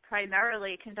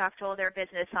primarily conduct all their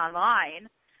business online,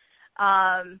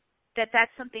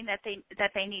 that's something that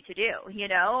they need to do, you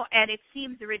know. And it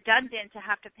seems redundant to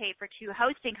have to pay for 2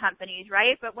 hosting companies,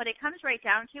 right? But when it comes right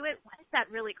down to it, what is that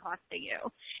really costing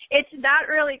you? It's not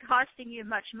really costing you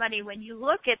much money when you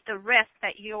look at the risk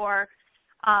that you're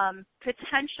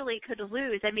potentially could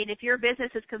lose. I mean, if your business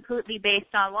is completely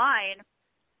based online,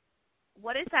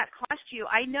 what does that cost you?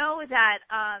 I know that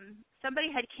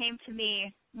somebody had came to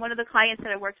me, one of the clients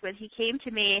that I worked with, he came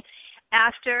to me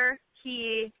after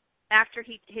his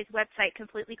website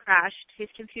completely crashed, his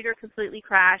computer completely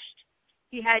crashed.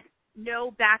 He had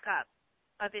no backup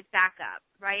of his backup,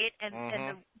 right?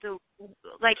 And the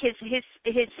like his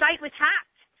site was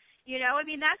hacked. You know, I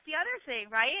mean, that's the other thing,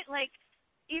 right? Like,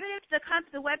 even if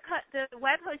the web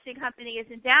hosting company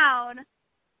isn't down,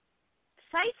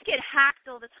 sites get hacked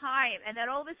all the time, and then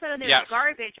all of a sudden there's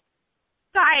garbage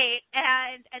site,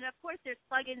 and of course there's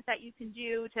plugins that you can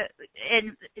do to,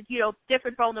 and you know,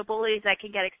 different vulnerabilities that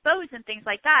can get exposed and things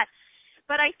like that.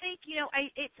 But I think, you know, I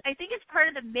think it's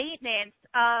part of the maintenance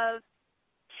of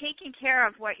taking care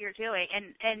of what you're doing,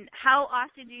 and how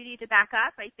often do you need to back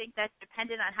up? I think that's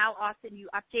dependent on how often you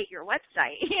update your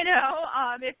website. You know,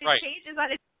 if it changes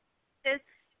on it,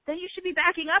 then you should be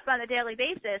backing up on a daily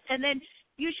basis, and then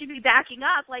you should be backing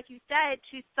up, like you said,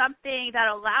 to something that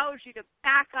allows you to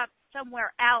back up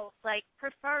somewhere else, like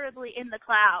preferably in the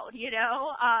cloud. You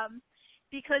know,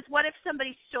 because what if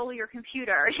somebody stole your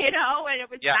computer? You know, and it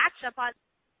was backed up on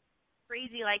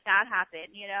crazy like that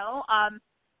happened. You know.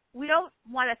 We don't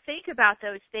want to think about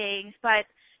those things, but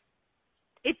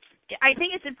I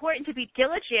think it's important to be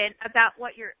diligent about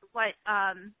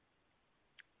allocating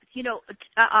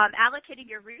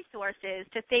your resources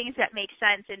to things that make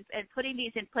sense and putting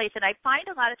these in place. And I find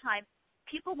a lot of times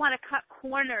people want to cut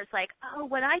corners, like, oh,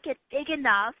 when I get big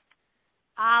enough,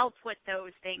 I'll put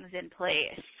those things in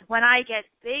place. When I get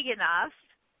big enough,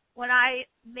 when I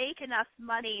make enough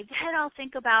money, then I'll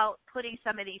think about putting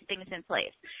some of these things in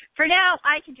place. For now,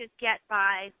 I can just get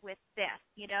by with this,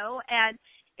 you know. And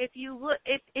if you look,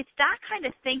 it's that kind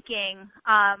of thinking.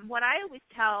 What I always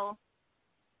tell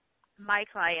my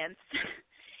clients,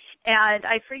 and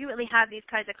I frequently have these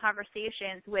kinds of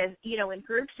conversations with, you know, in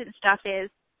groups and stuff, is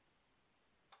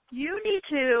you need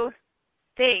to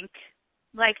think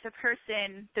like the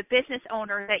person, the business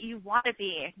owner that you want to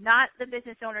be, not the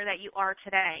business owner that you are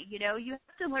today. You know, you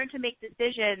have to learn to make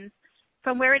decisions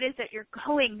from where it is that you're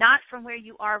going, not from where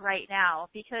you are right now,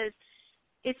 because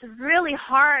it's really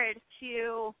hard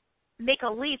to make a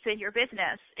leap in your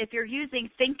business if you're using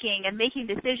thinking and making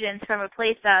decisions from a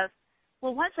place of,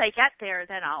 well, once I get there,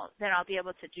 then I'll be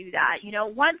able to do that. You know,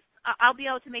 once I'll be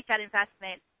able to make that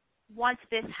investment once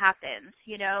this happens,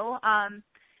 you know.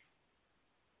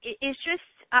 It's just,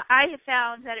 I have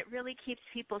found that it really keeps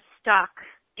people stuck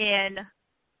in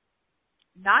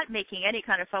not making any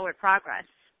kind of forward progress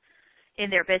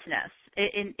in their business,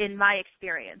 in my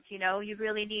experience. You know, you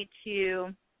really need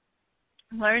to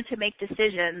learn to make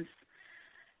decisions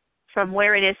from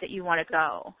where it is that you want to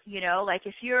go. You know, like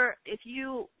if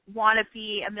you want to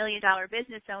be $1 million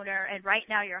business owner and right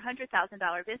now you're a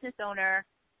 $100,000 business owner,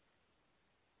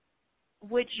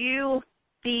 would you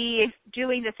be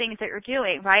doing the things that you're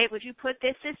doing, right? Would you put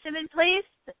this system in place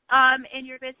in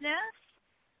your business?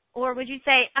 Or would you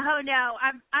say, oh no,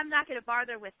 I'm not going to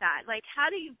bother with that? Like, how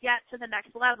do you get to the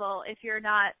next level if you're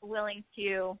not willing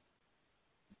to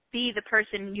be the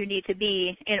person you need to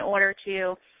be in order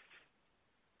to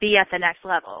be at the next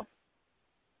level?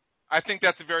 I think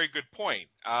that's a very good point.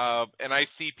 And I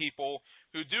see people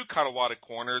who do cut a lot of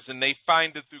corners, and they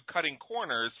find that through cutting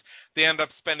corners, they end up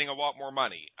spending a lot more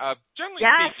money.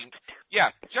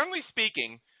 Generally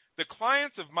speaking, the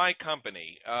clients of my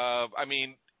company,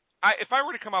 if I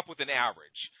were to come up with an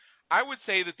average, I would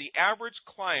say that the average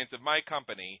client of my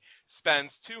company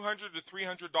spends $200 to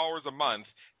 $300 a month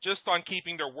just on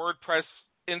keeping their WordPress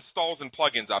installs and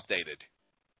plugins updated.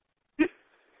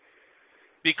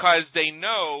 Because they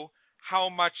know how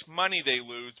much money they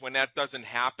lose when that doesn't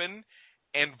happen,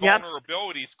 and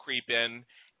vulnerabilities creep in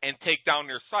and take down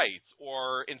their sites,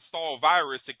 or install a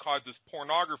virus that causes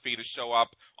pornography to show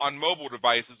up on mobile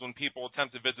devices when people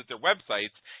attempt to visit their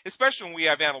websites, especially when we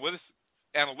have analytics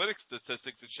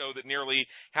statistics that show that nearly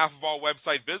half of all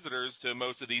website visitors to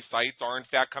most of these sites are in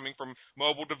fact coming from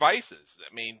mobile devices.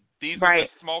 I mean, these are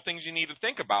just small things you need to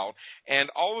think about, and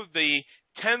all of the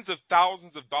tens of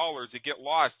thousands of dollars that get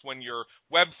lost when your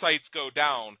websites go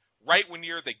down right when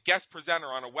you're the guest presenter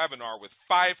on a webinar with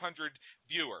 500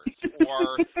 viewers,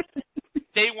 or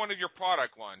day one of your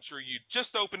product launch, or you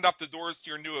just opened up the doors to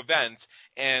your new event,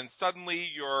 and suddenly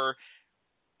your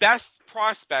best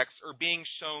prospects are being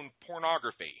shown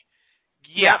pornography.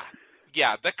 Yeah,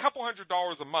 the couple $100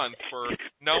 a month for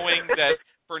knowing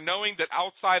that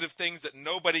outside of things that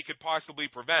nobody could possibly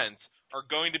prevent are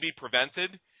going to be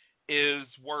prevented is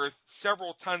worth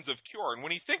several tons of cure. And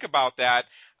when you think about that,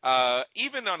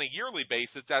 even on a yearly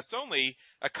basis, that's only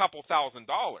a couple $1,000.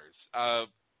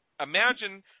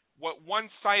 Imagine what one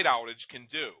site outage can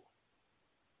do.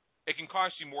 It can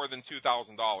cost you more than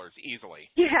 $2,000 easily.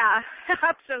 Yeah,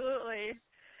 absolutely.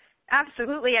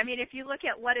 Absolutely. I mean, if you look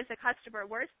at what is a customer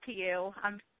worth to you,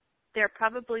 they're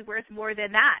probably worth more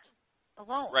than that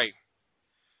alone. Right.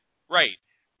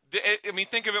 I mean,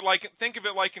 think of it like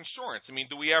insurance. I mean,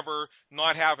 do we ever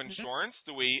not have insurance?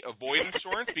 Do we avoid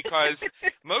insurance? Because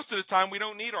most of the time we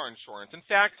don't need our insurance. In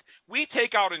fact, we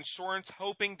take out insurance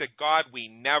hoping to God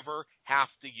we never have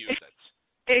to use it.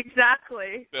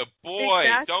 Exactly. But boy,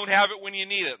 don't have it when you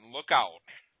need it, and look out.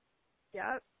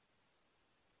 Yep.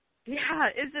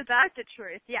 Yeah, isn't that the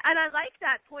truth? Yeah, and I like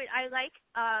that point. I like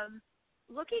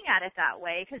looking at it that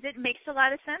way because it makes a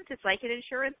lot of sense. It's like an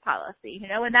insurance policy,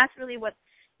 and that's really what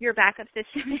your backup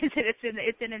system is.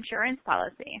 It's an insurance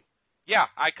policy. Yeah,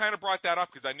 I kind of brought that up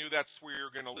because I knew that's where you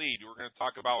were going to lead. You were going to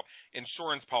talk about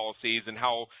insurance policies and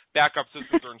how backup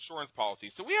systems are insurance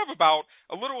policies. So we have about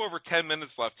a little over 10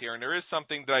 minutes left here, and there is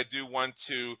something that I do want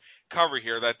to cover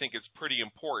here that I think is pretty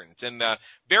important. And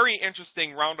very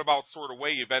interesting roundabout sort of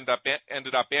way you've ended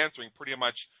up answering pretty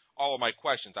much all of my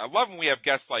questions. I love when we have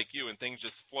guests like you and things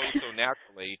just flow so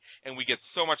naturally, and we get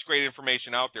so much great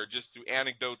information out there just through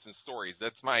anecdotes and stories.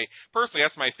 That's my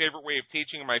favorite way of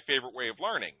teaching and my favorite way of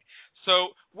learning.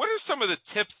 So what are some of the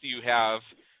tips that you have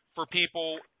for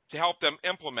people to help them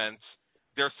implement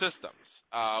their systems?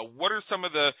 What are some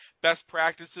of the best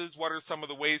practices? What are some of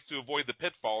the ways to avoid the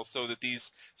pitfalls so that these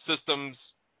systems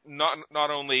not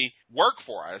only work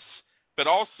for us, but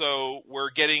also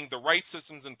we're getting the right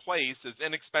systems in place as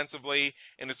inexpensively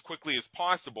and as quickly as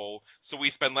possible so we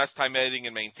spend less time editing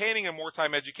and maintaining and more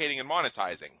time educating and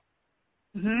monetizing?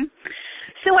 Mm-hmm.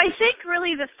 So I think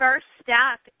really the first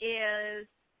step is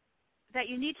that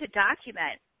you need to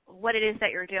document what it is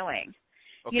that you're doing.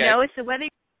 Okay. So whether you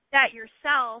do that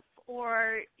yourself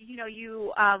or,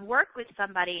 you work with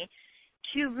somebody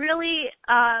to really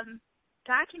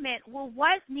document,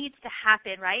 what needs to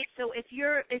happen, right? So if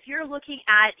you're looking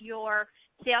at your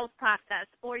sales process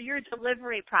or your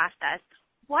delivery process,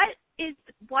 what is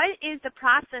the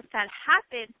process that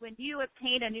happens when you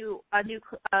obtain a new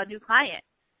client?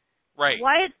 Right.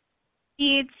 What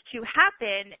needs to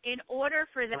happen in order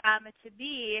for them to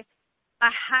be a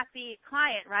happy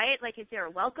client, right? Like, is there a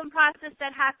welcome process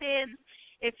that happens?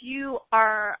 If you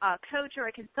are a coach or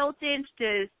a consultant,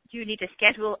 do you need to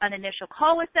schedule an initial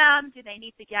call with them? Do they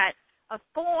need to get a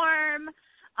form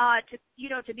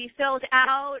to be filled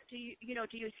out? Do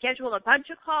you schedule a bunch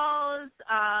of calls?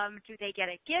 Do they get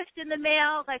a gift in the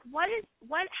mail? Like, what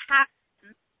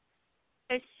happens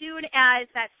as soon as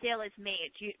that sale is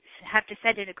made? Do you have to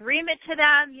send an agreement to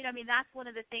them? That's one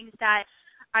of the things that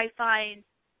I find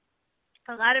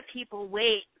a lot of people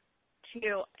wait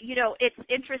to, it's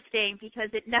interesting because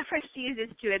it never ceases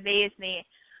to amaze me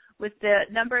with the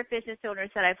number of business owners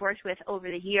that I've worked with over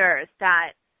the years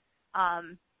that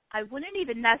I wouldn't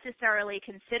even necessarily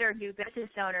consider new business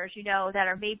owners, that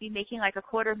are maybe making like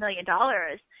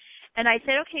 $250,000. And I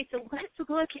said, okay, so let's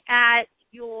look at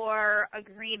your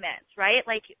agreements, right?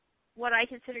 Like what I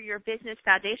consider your business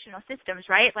foundational systems,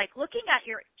 right? Like looking at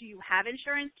do you have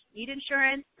insurance? Need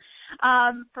insurance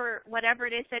for whatever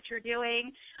it is that you're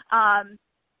doing?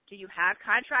 Do you have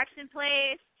contracts in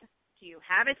place? Do you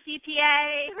have a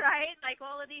CPA, right? Like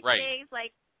all of these things,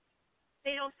 like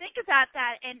they don't think about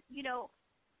that. And,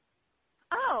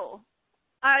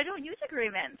 I don't use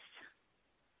agreements.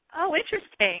 Oh,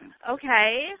 interesting.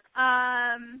 Okay.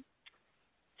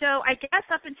 So I guess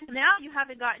up until now you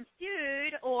haven't gotten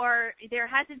sued, or there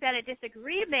hasn't been a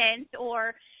disagreement,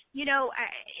 or,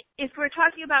 if we're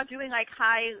talking about doing like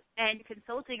high-end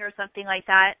consulting or something like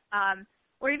that,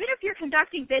 or even if you're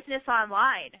conducting business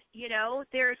online,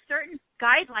 there are certain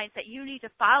guidelines that you need to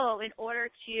follow in order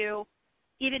to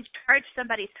even charge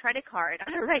somebody's credit card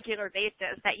on a regular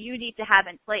basis that you need to have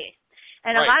in place.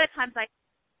 And a lot of times I'm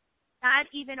not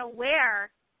even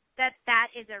aware that that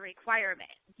is a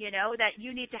requirement, that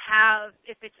you need to have,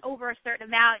 if it's over a certain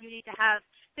amount, you need to have,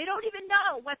 they don't even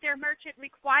know what their merchant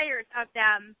requires of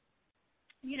them,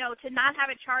 to not have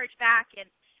a charge back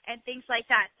and things like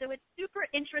that. So it's super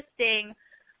interesting.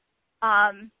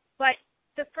 But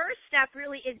the first step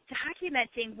really is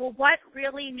documenting, well, what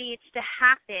really needs to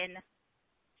happen,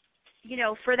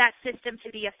 for that system to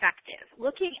be effective.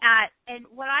 Looking at, and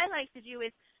what I like to do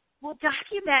is, we'll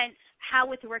document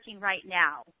how it's working right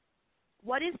now.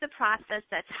 What is the process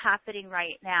that's happening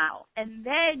right now? And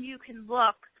then you can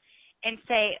look and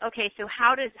say, okay, so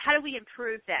how do we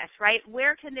improve this, right?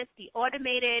 Where can this be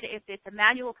automated? If it's a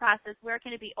manual process, where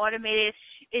can it be automated?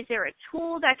 Is there a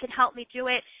tool that can help me do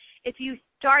it? If you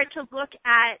start to look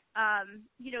at,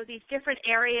 these different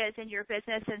areas in your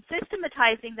business and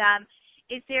systematizing them,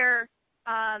 is there,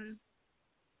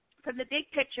 from the big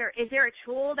picture, is there a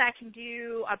tool that can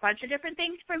do a bunch of different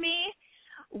things for me?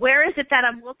 Where is it that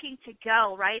I'm looking to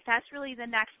go, right? That's really the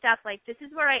next step. Like, this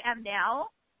is where I am now.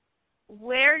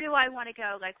 Where do I want to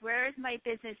go? Like, where is my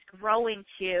business growing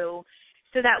to?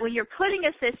 So that when you're putting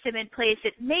a system in place,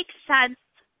 it makes sense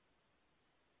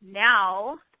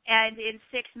now and in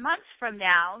 6 months from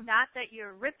now, not that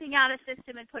you're ripping out a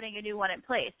system and putting a new one in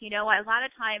place. A lot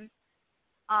of times,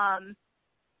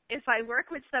 if I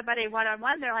work with somebody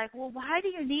one-on-one, they're like, well, why do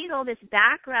you need all this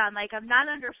background? Like, I'm not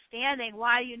understanding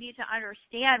why you need to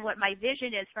understand what my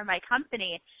vision is for my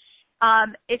company.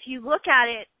 If you look at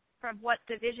it from what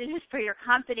the vision is for your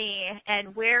company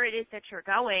and where it is that you're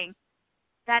going,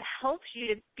 that helps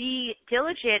you to be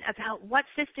diligent about what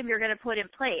system you're going to put in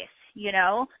place,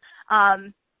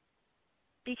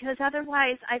 because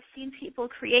otherwise I've seen people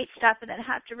create stuff and then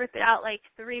have to rip it out like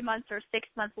 3 months or 6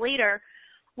 months later,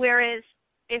 whereas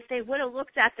if they would have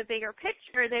looked at the bigger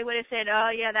picture, they would have said,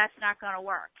 oh, yeah, that's not going to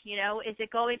work. Is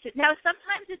it going to? Now,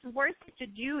 sometimes it's worth it to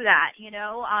do that, a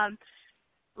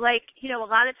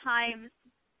lot of times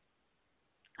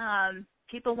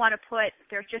people want to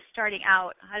they're just starting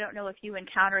out. I don't know if you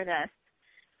encounter this.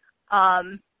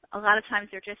 A lot of times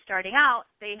they're just starting out.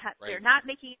 They're not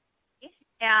making money,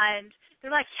 and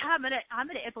they're like, yeah, I'm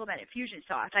gonna implement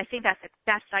Infusionsoft. I think that's the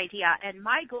best idea. And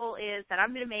my goal is that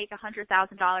I'm going to make $100,000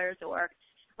 or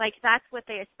like that's what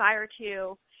they aspire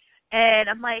to. And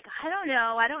I'm like, I don't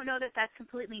know. I don't know that that's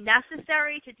completely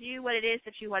necessary to do what it is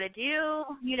that you want to do,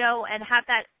 and have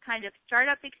that kind of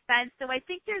startup expense. So I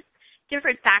think there's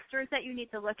different factors that you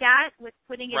need to look at with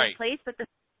putting it in place. But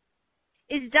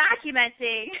is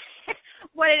documenting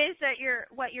what it is that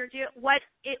what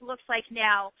it looks like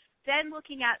now, then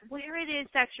looking at where it is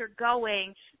that you're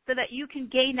going so that you can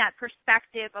gain that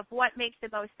perspective of what makes the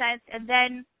most sense. And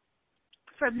then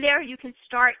from there, you can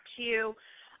start to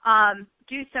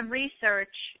do some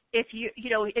research if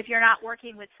you're not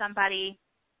working with somebody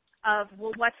of,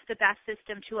 well, what's the best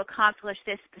system to accomplish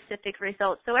this specific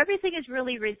result. So everything is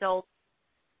really result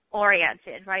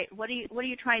oriented, right? What are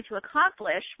you trying to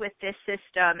accomplish with this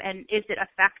system, and is it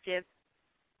effective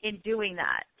in doing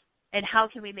that? And how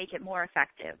can we make it more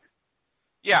effective?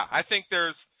 Yeah, I think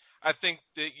that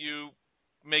you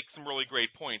make some really great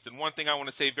points. And one thing I want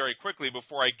to say very quickly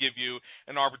before I give you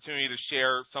an opportunity to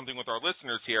share something with our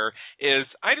listeners here is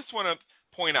I just want to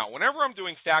point out, whenever I'm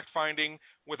doing fact-finding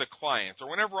with a client or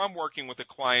whenever I'm working with a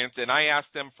client and I ask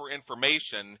them for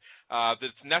information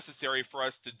that's necessary for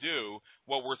us to do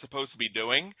what we're supposed to be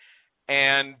doing,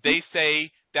 and they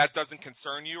say that doesn't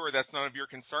concern you or that's none of your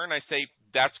concern, I say,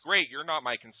 that's great. You're not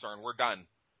my concern. We're done.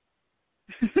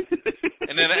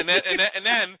 And then I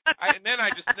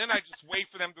just wait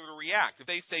for them to react. If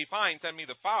they say fine, send me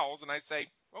the files, and I say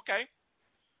okay.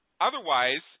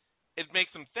 Otherwise, it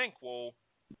makes them think, well,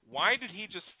 why did he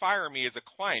just fire me as a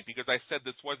client because I said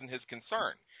this wasn't his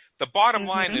concern? The bottom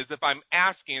line is if I'm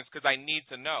asking, it's because I need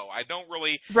to know. I don't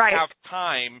really have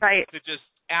time to just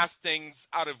ask things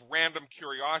out of random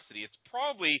curiosity. It's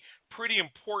probably pretty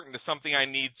important to something I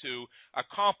need to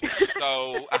accomplish.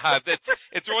 So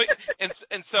it's really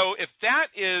and so if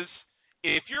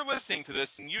you're listening to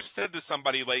this and you've said to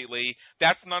somebody lately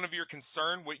that's none of your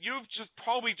concern, what you've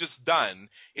probably just done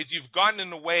is you've gotten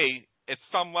in the way at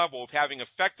some level of having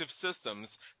effective systems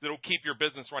that will keep your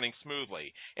business running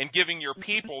smoothly and giving your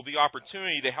people the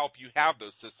opportunity to help you have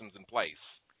those systems in place.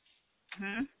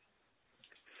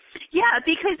 Yeah,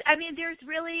 because, I mean, there's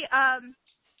really,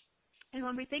 and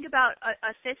when we think about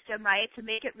a system, right, to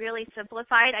make it really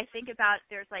simplified, I think about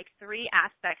there's like three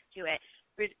aspects to it.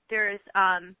 There's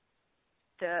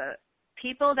the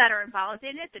people that are involved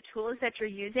in it, the tools that you're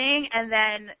using, and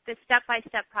then the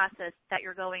step-by-step process that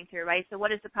you're going through, right? So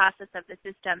what is the process of the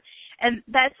system? And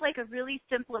that's like a really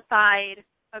simplified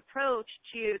approach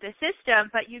to the system,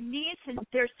 but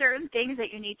there's certain things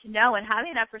that you need to know, and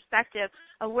having that perspective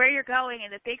of where you're going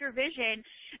and the bigger vision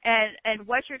and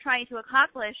what you're trying to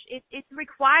accomplish, it's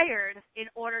required in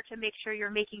order to make sure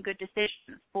you're making good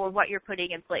decisions for what you're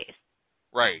putting in place.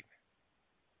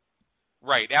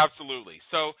 Right, absolutely.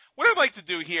 So what I'd like to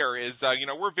do here is,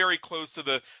 we're very close to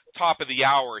the top of the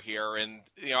hour here, and,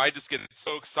 I just get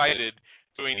so excited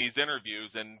doing these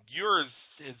interviews, and yours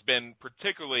has been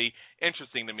particularly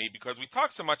interesting to me because we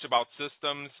talk so much about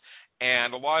systems,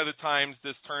 and a lot of the times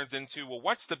this turns into, well,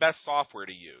 what's the best software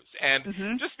to use? And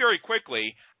just very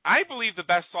quickly, I believe the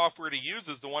best software to use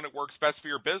is the one that works best for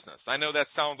your business. I know that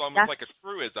sounds almost like a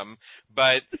truism,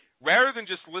 but rather than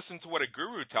just listen to what a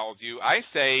guru tells you, I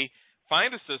say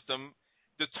find a system,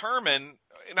 determine,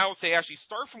 and I would say actually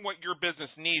start from what your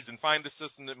business needs and find a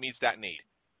system that meets that need.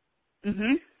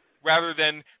 Rather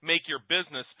than make your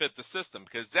business fit the system,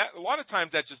 because that a lot of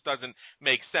times that just doesn't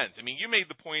make sense. I mean, you made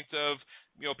the point of,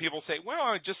 people say,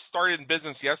 well, I just started in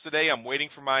business yesterday. I'm waiting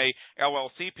for my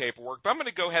LLC paperwork, but I'm going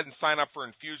to go ahead and sign up for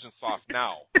Infusionsoft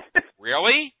now.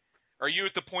 Really? Are you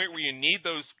at the point where you need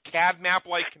those CAD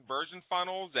map-like conversion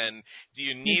funnels, and do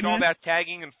you need all that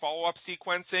tagging and follow-up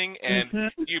sequencing, and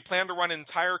do you plan to run an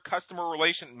entire customer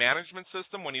relation management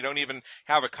system when you don't even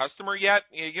have a customer yet?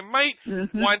 You might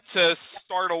want to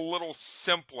start a little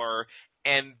simpler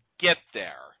and get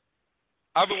there.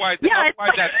 Otherwise that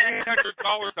 $300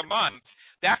 a month,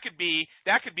 that could be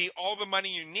all the money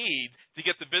you need to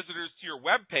get the visitors to your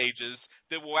web pages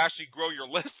that will actually grow your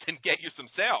list and get you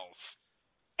some sales.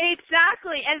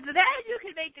 Exactly, and then you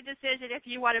can make the decision if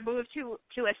you want to move to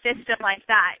a system like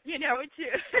that,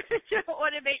 to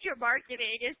automate your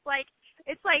marketing. It's like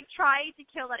trying to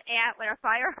kill an ant with a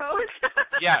fire hose.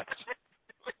 Yes,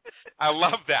 I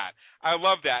love that.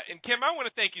 And Kim, I want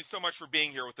to thank you so much for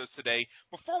being here with us today.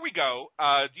 Before we go,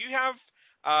 do you have?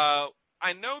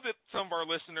 I know that some of our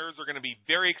listeners are going to be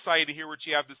very excited to hear what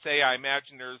you have to say. I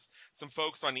imagine there's some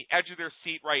folks on the edge of their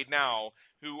seat right now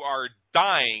who are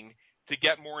dying to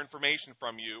get more information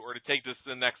from you or to take this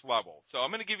to the next level. So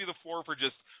I'm going to give you the floor for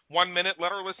just 1 minute.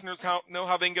 Let our listeners know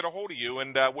how they can get a hold of you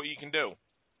and what you can do.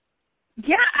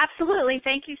 Yeah, absolutely.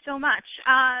 Thank you so much.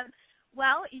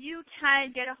 Well, you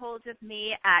can get a hold of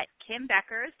me at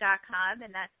kimbeckers.com,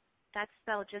 and that's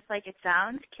spelled just like it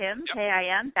sounds, Kim,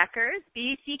 K-I-M, Beckers,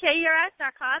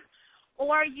 B-E-C-K-E-R-S.com,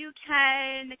 or you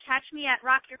can catch me at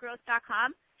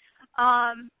rockyourgrowth.com,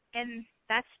 and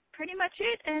that's pretty much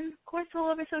it, and of course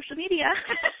all over social media.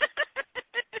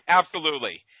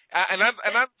 Absolutely. And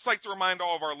I'd just like to remind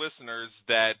all of our listeners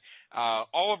that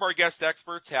all of our guest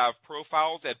experts have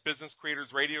profiles at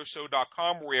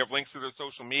businesscreatorsradioshow.com where we have links to their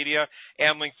social media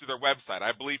and links to their website.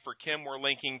 I believe for Kim, we're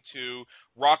linking to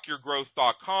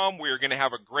rockyourgrowth.com. We're going to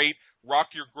have a great Rock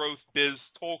Your Growth Biz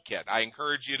Toolkit. I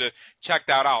encourage you to check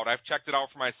that out. I've checked it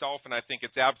out for myself, and I think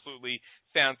it's absolutely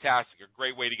fantastic, a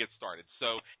great way to get started.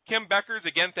 So, Kim Beckers,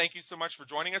 again, thank you so much for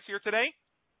joining us here today.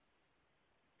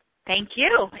 Thank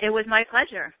you. It was my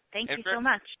pleasure. Thank you so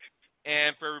much.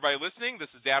 And for everybody listening, this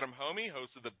is Adam Homey,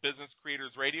 host of the Business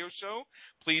Creators Radio Show.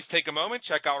 Please take a moment,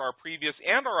 check out our previous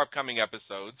and our upcoming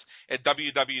episodes at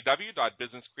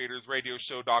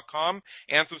www.businesscreatorsradioshow.com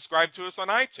and subscribe to us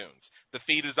on iTunes. The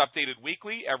feed is updated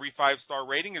weekly. Every 5-star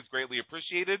rating is greatly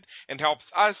appreciated and helps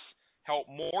us help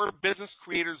more business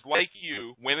creators like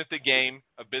you win at the game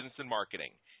of business and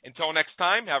marketing. Until next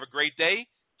time, have a great day.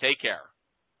 Take care.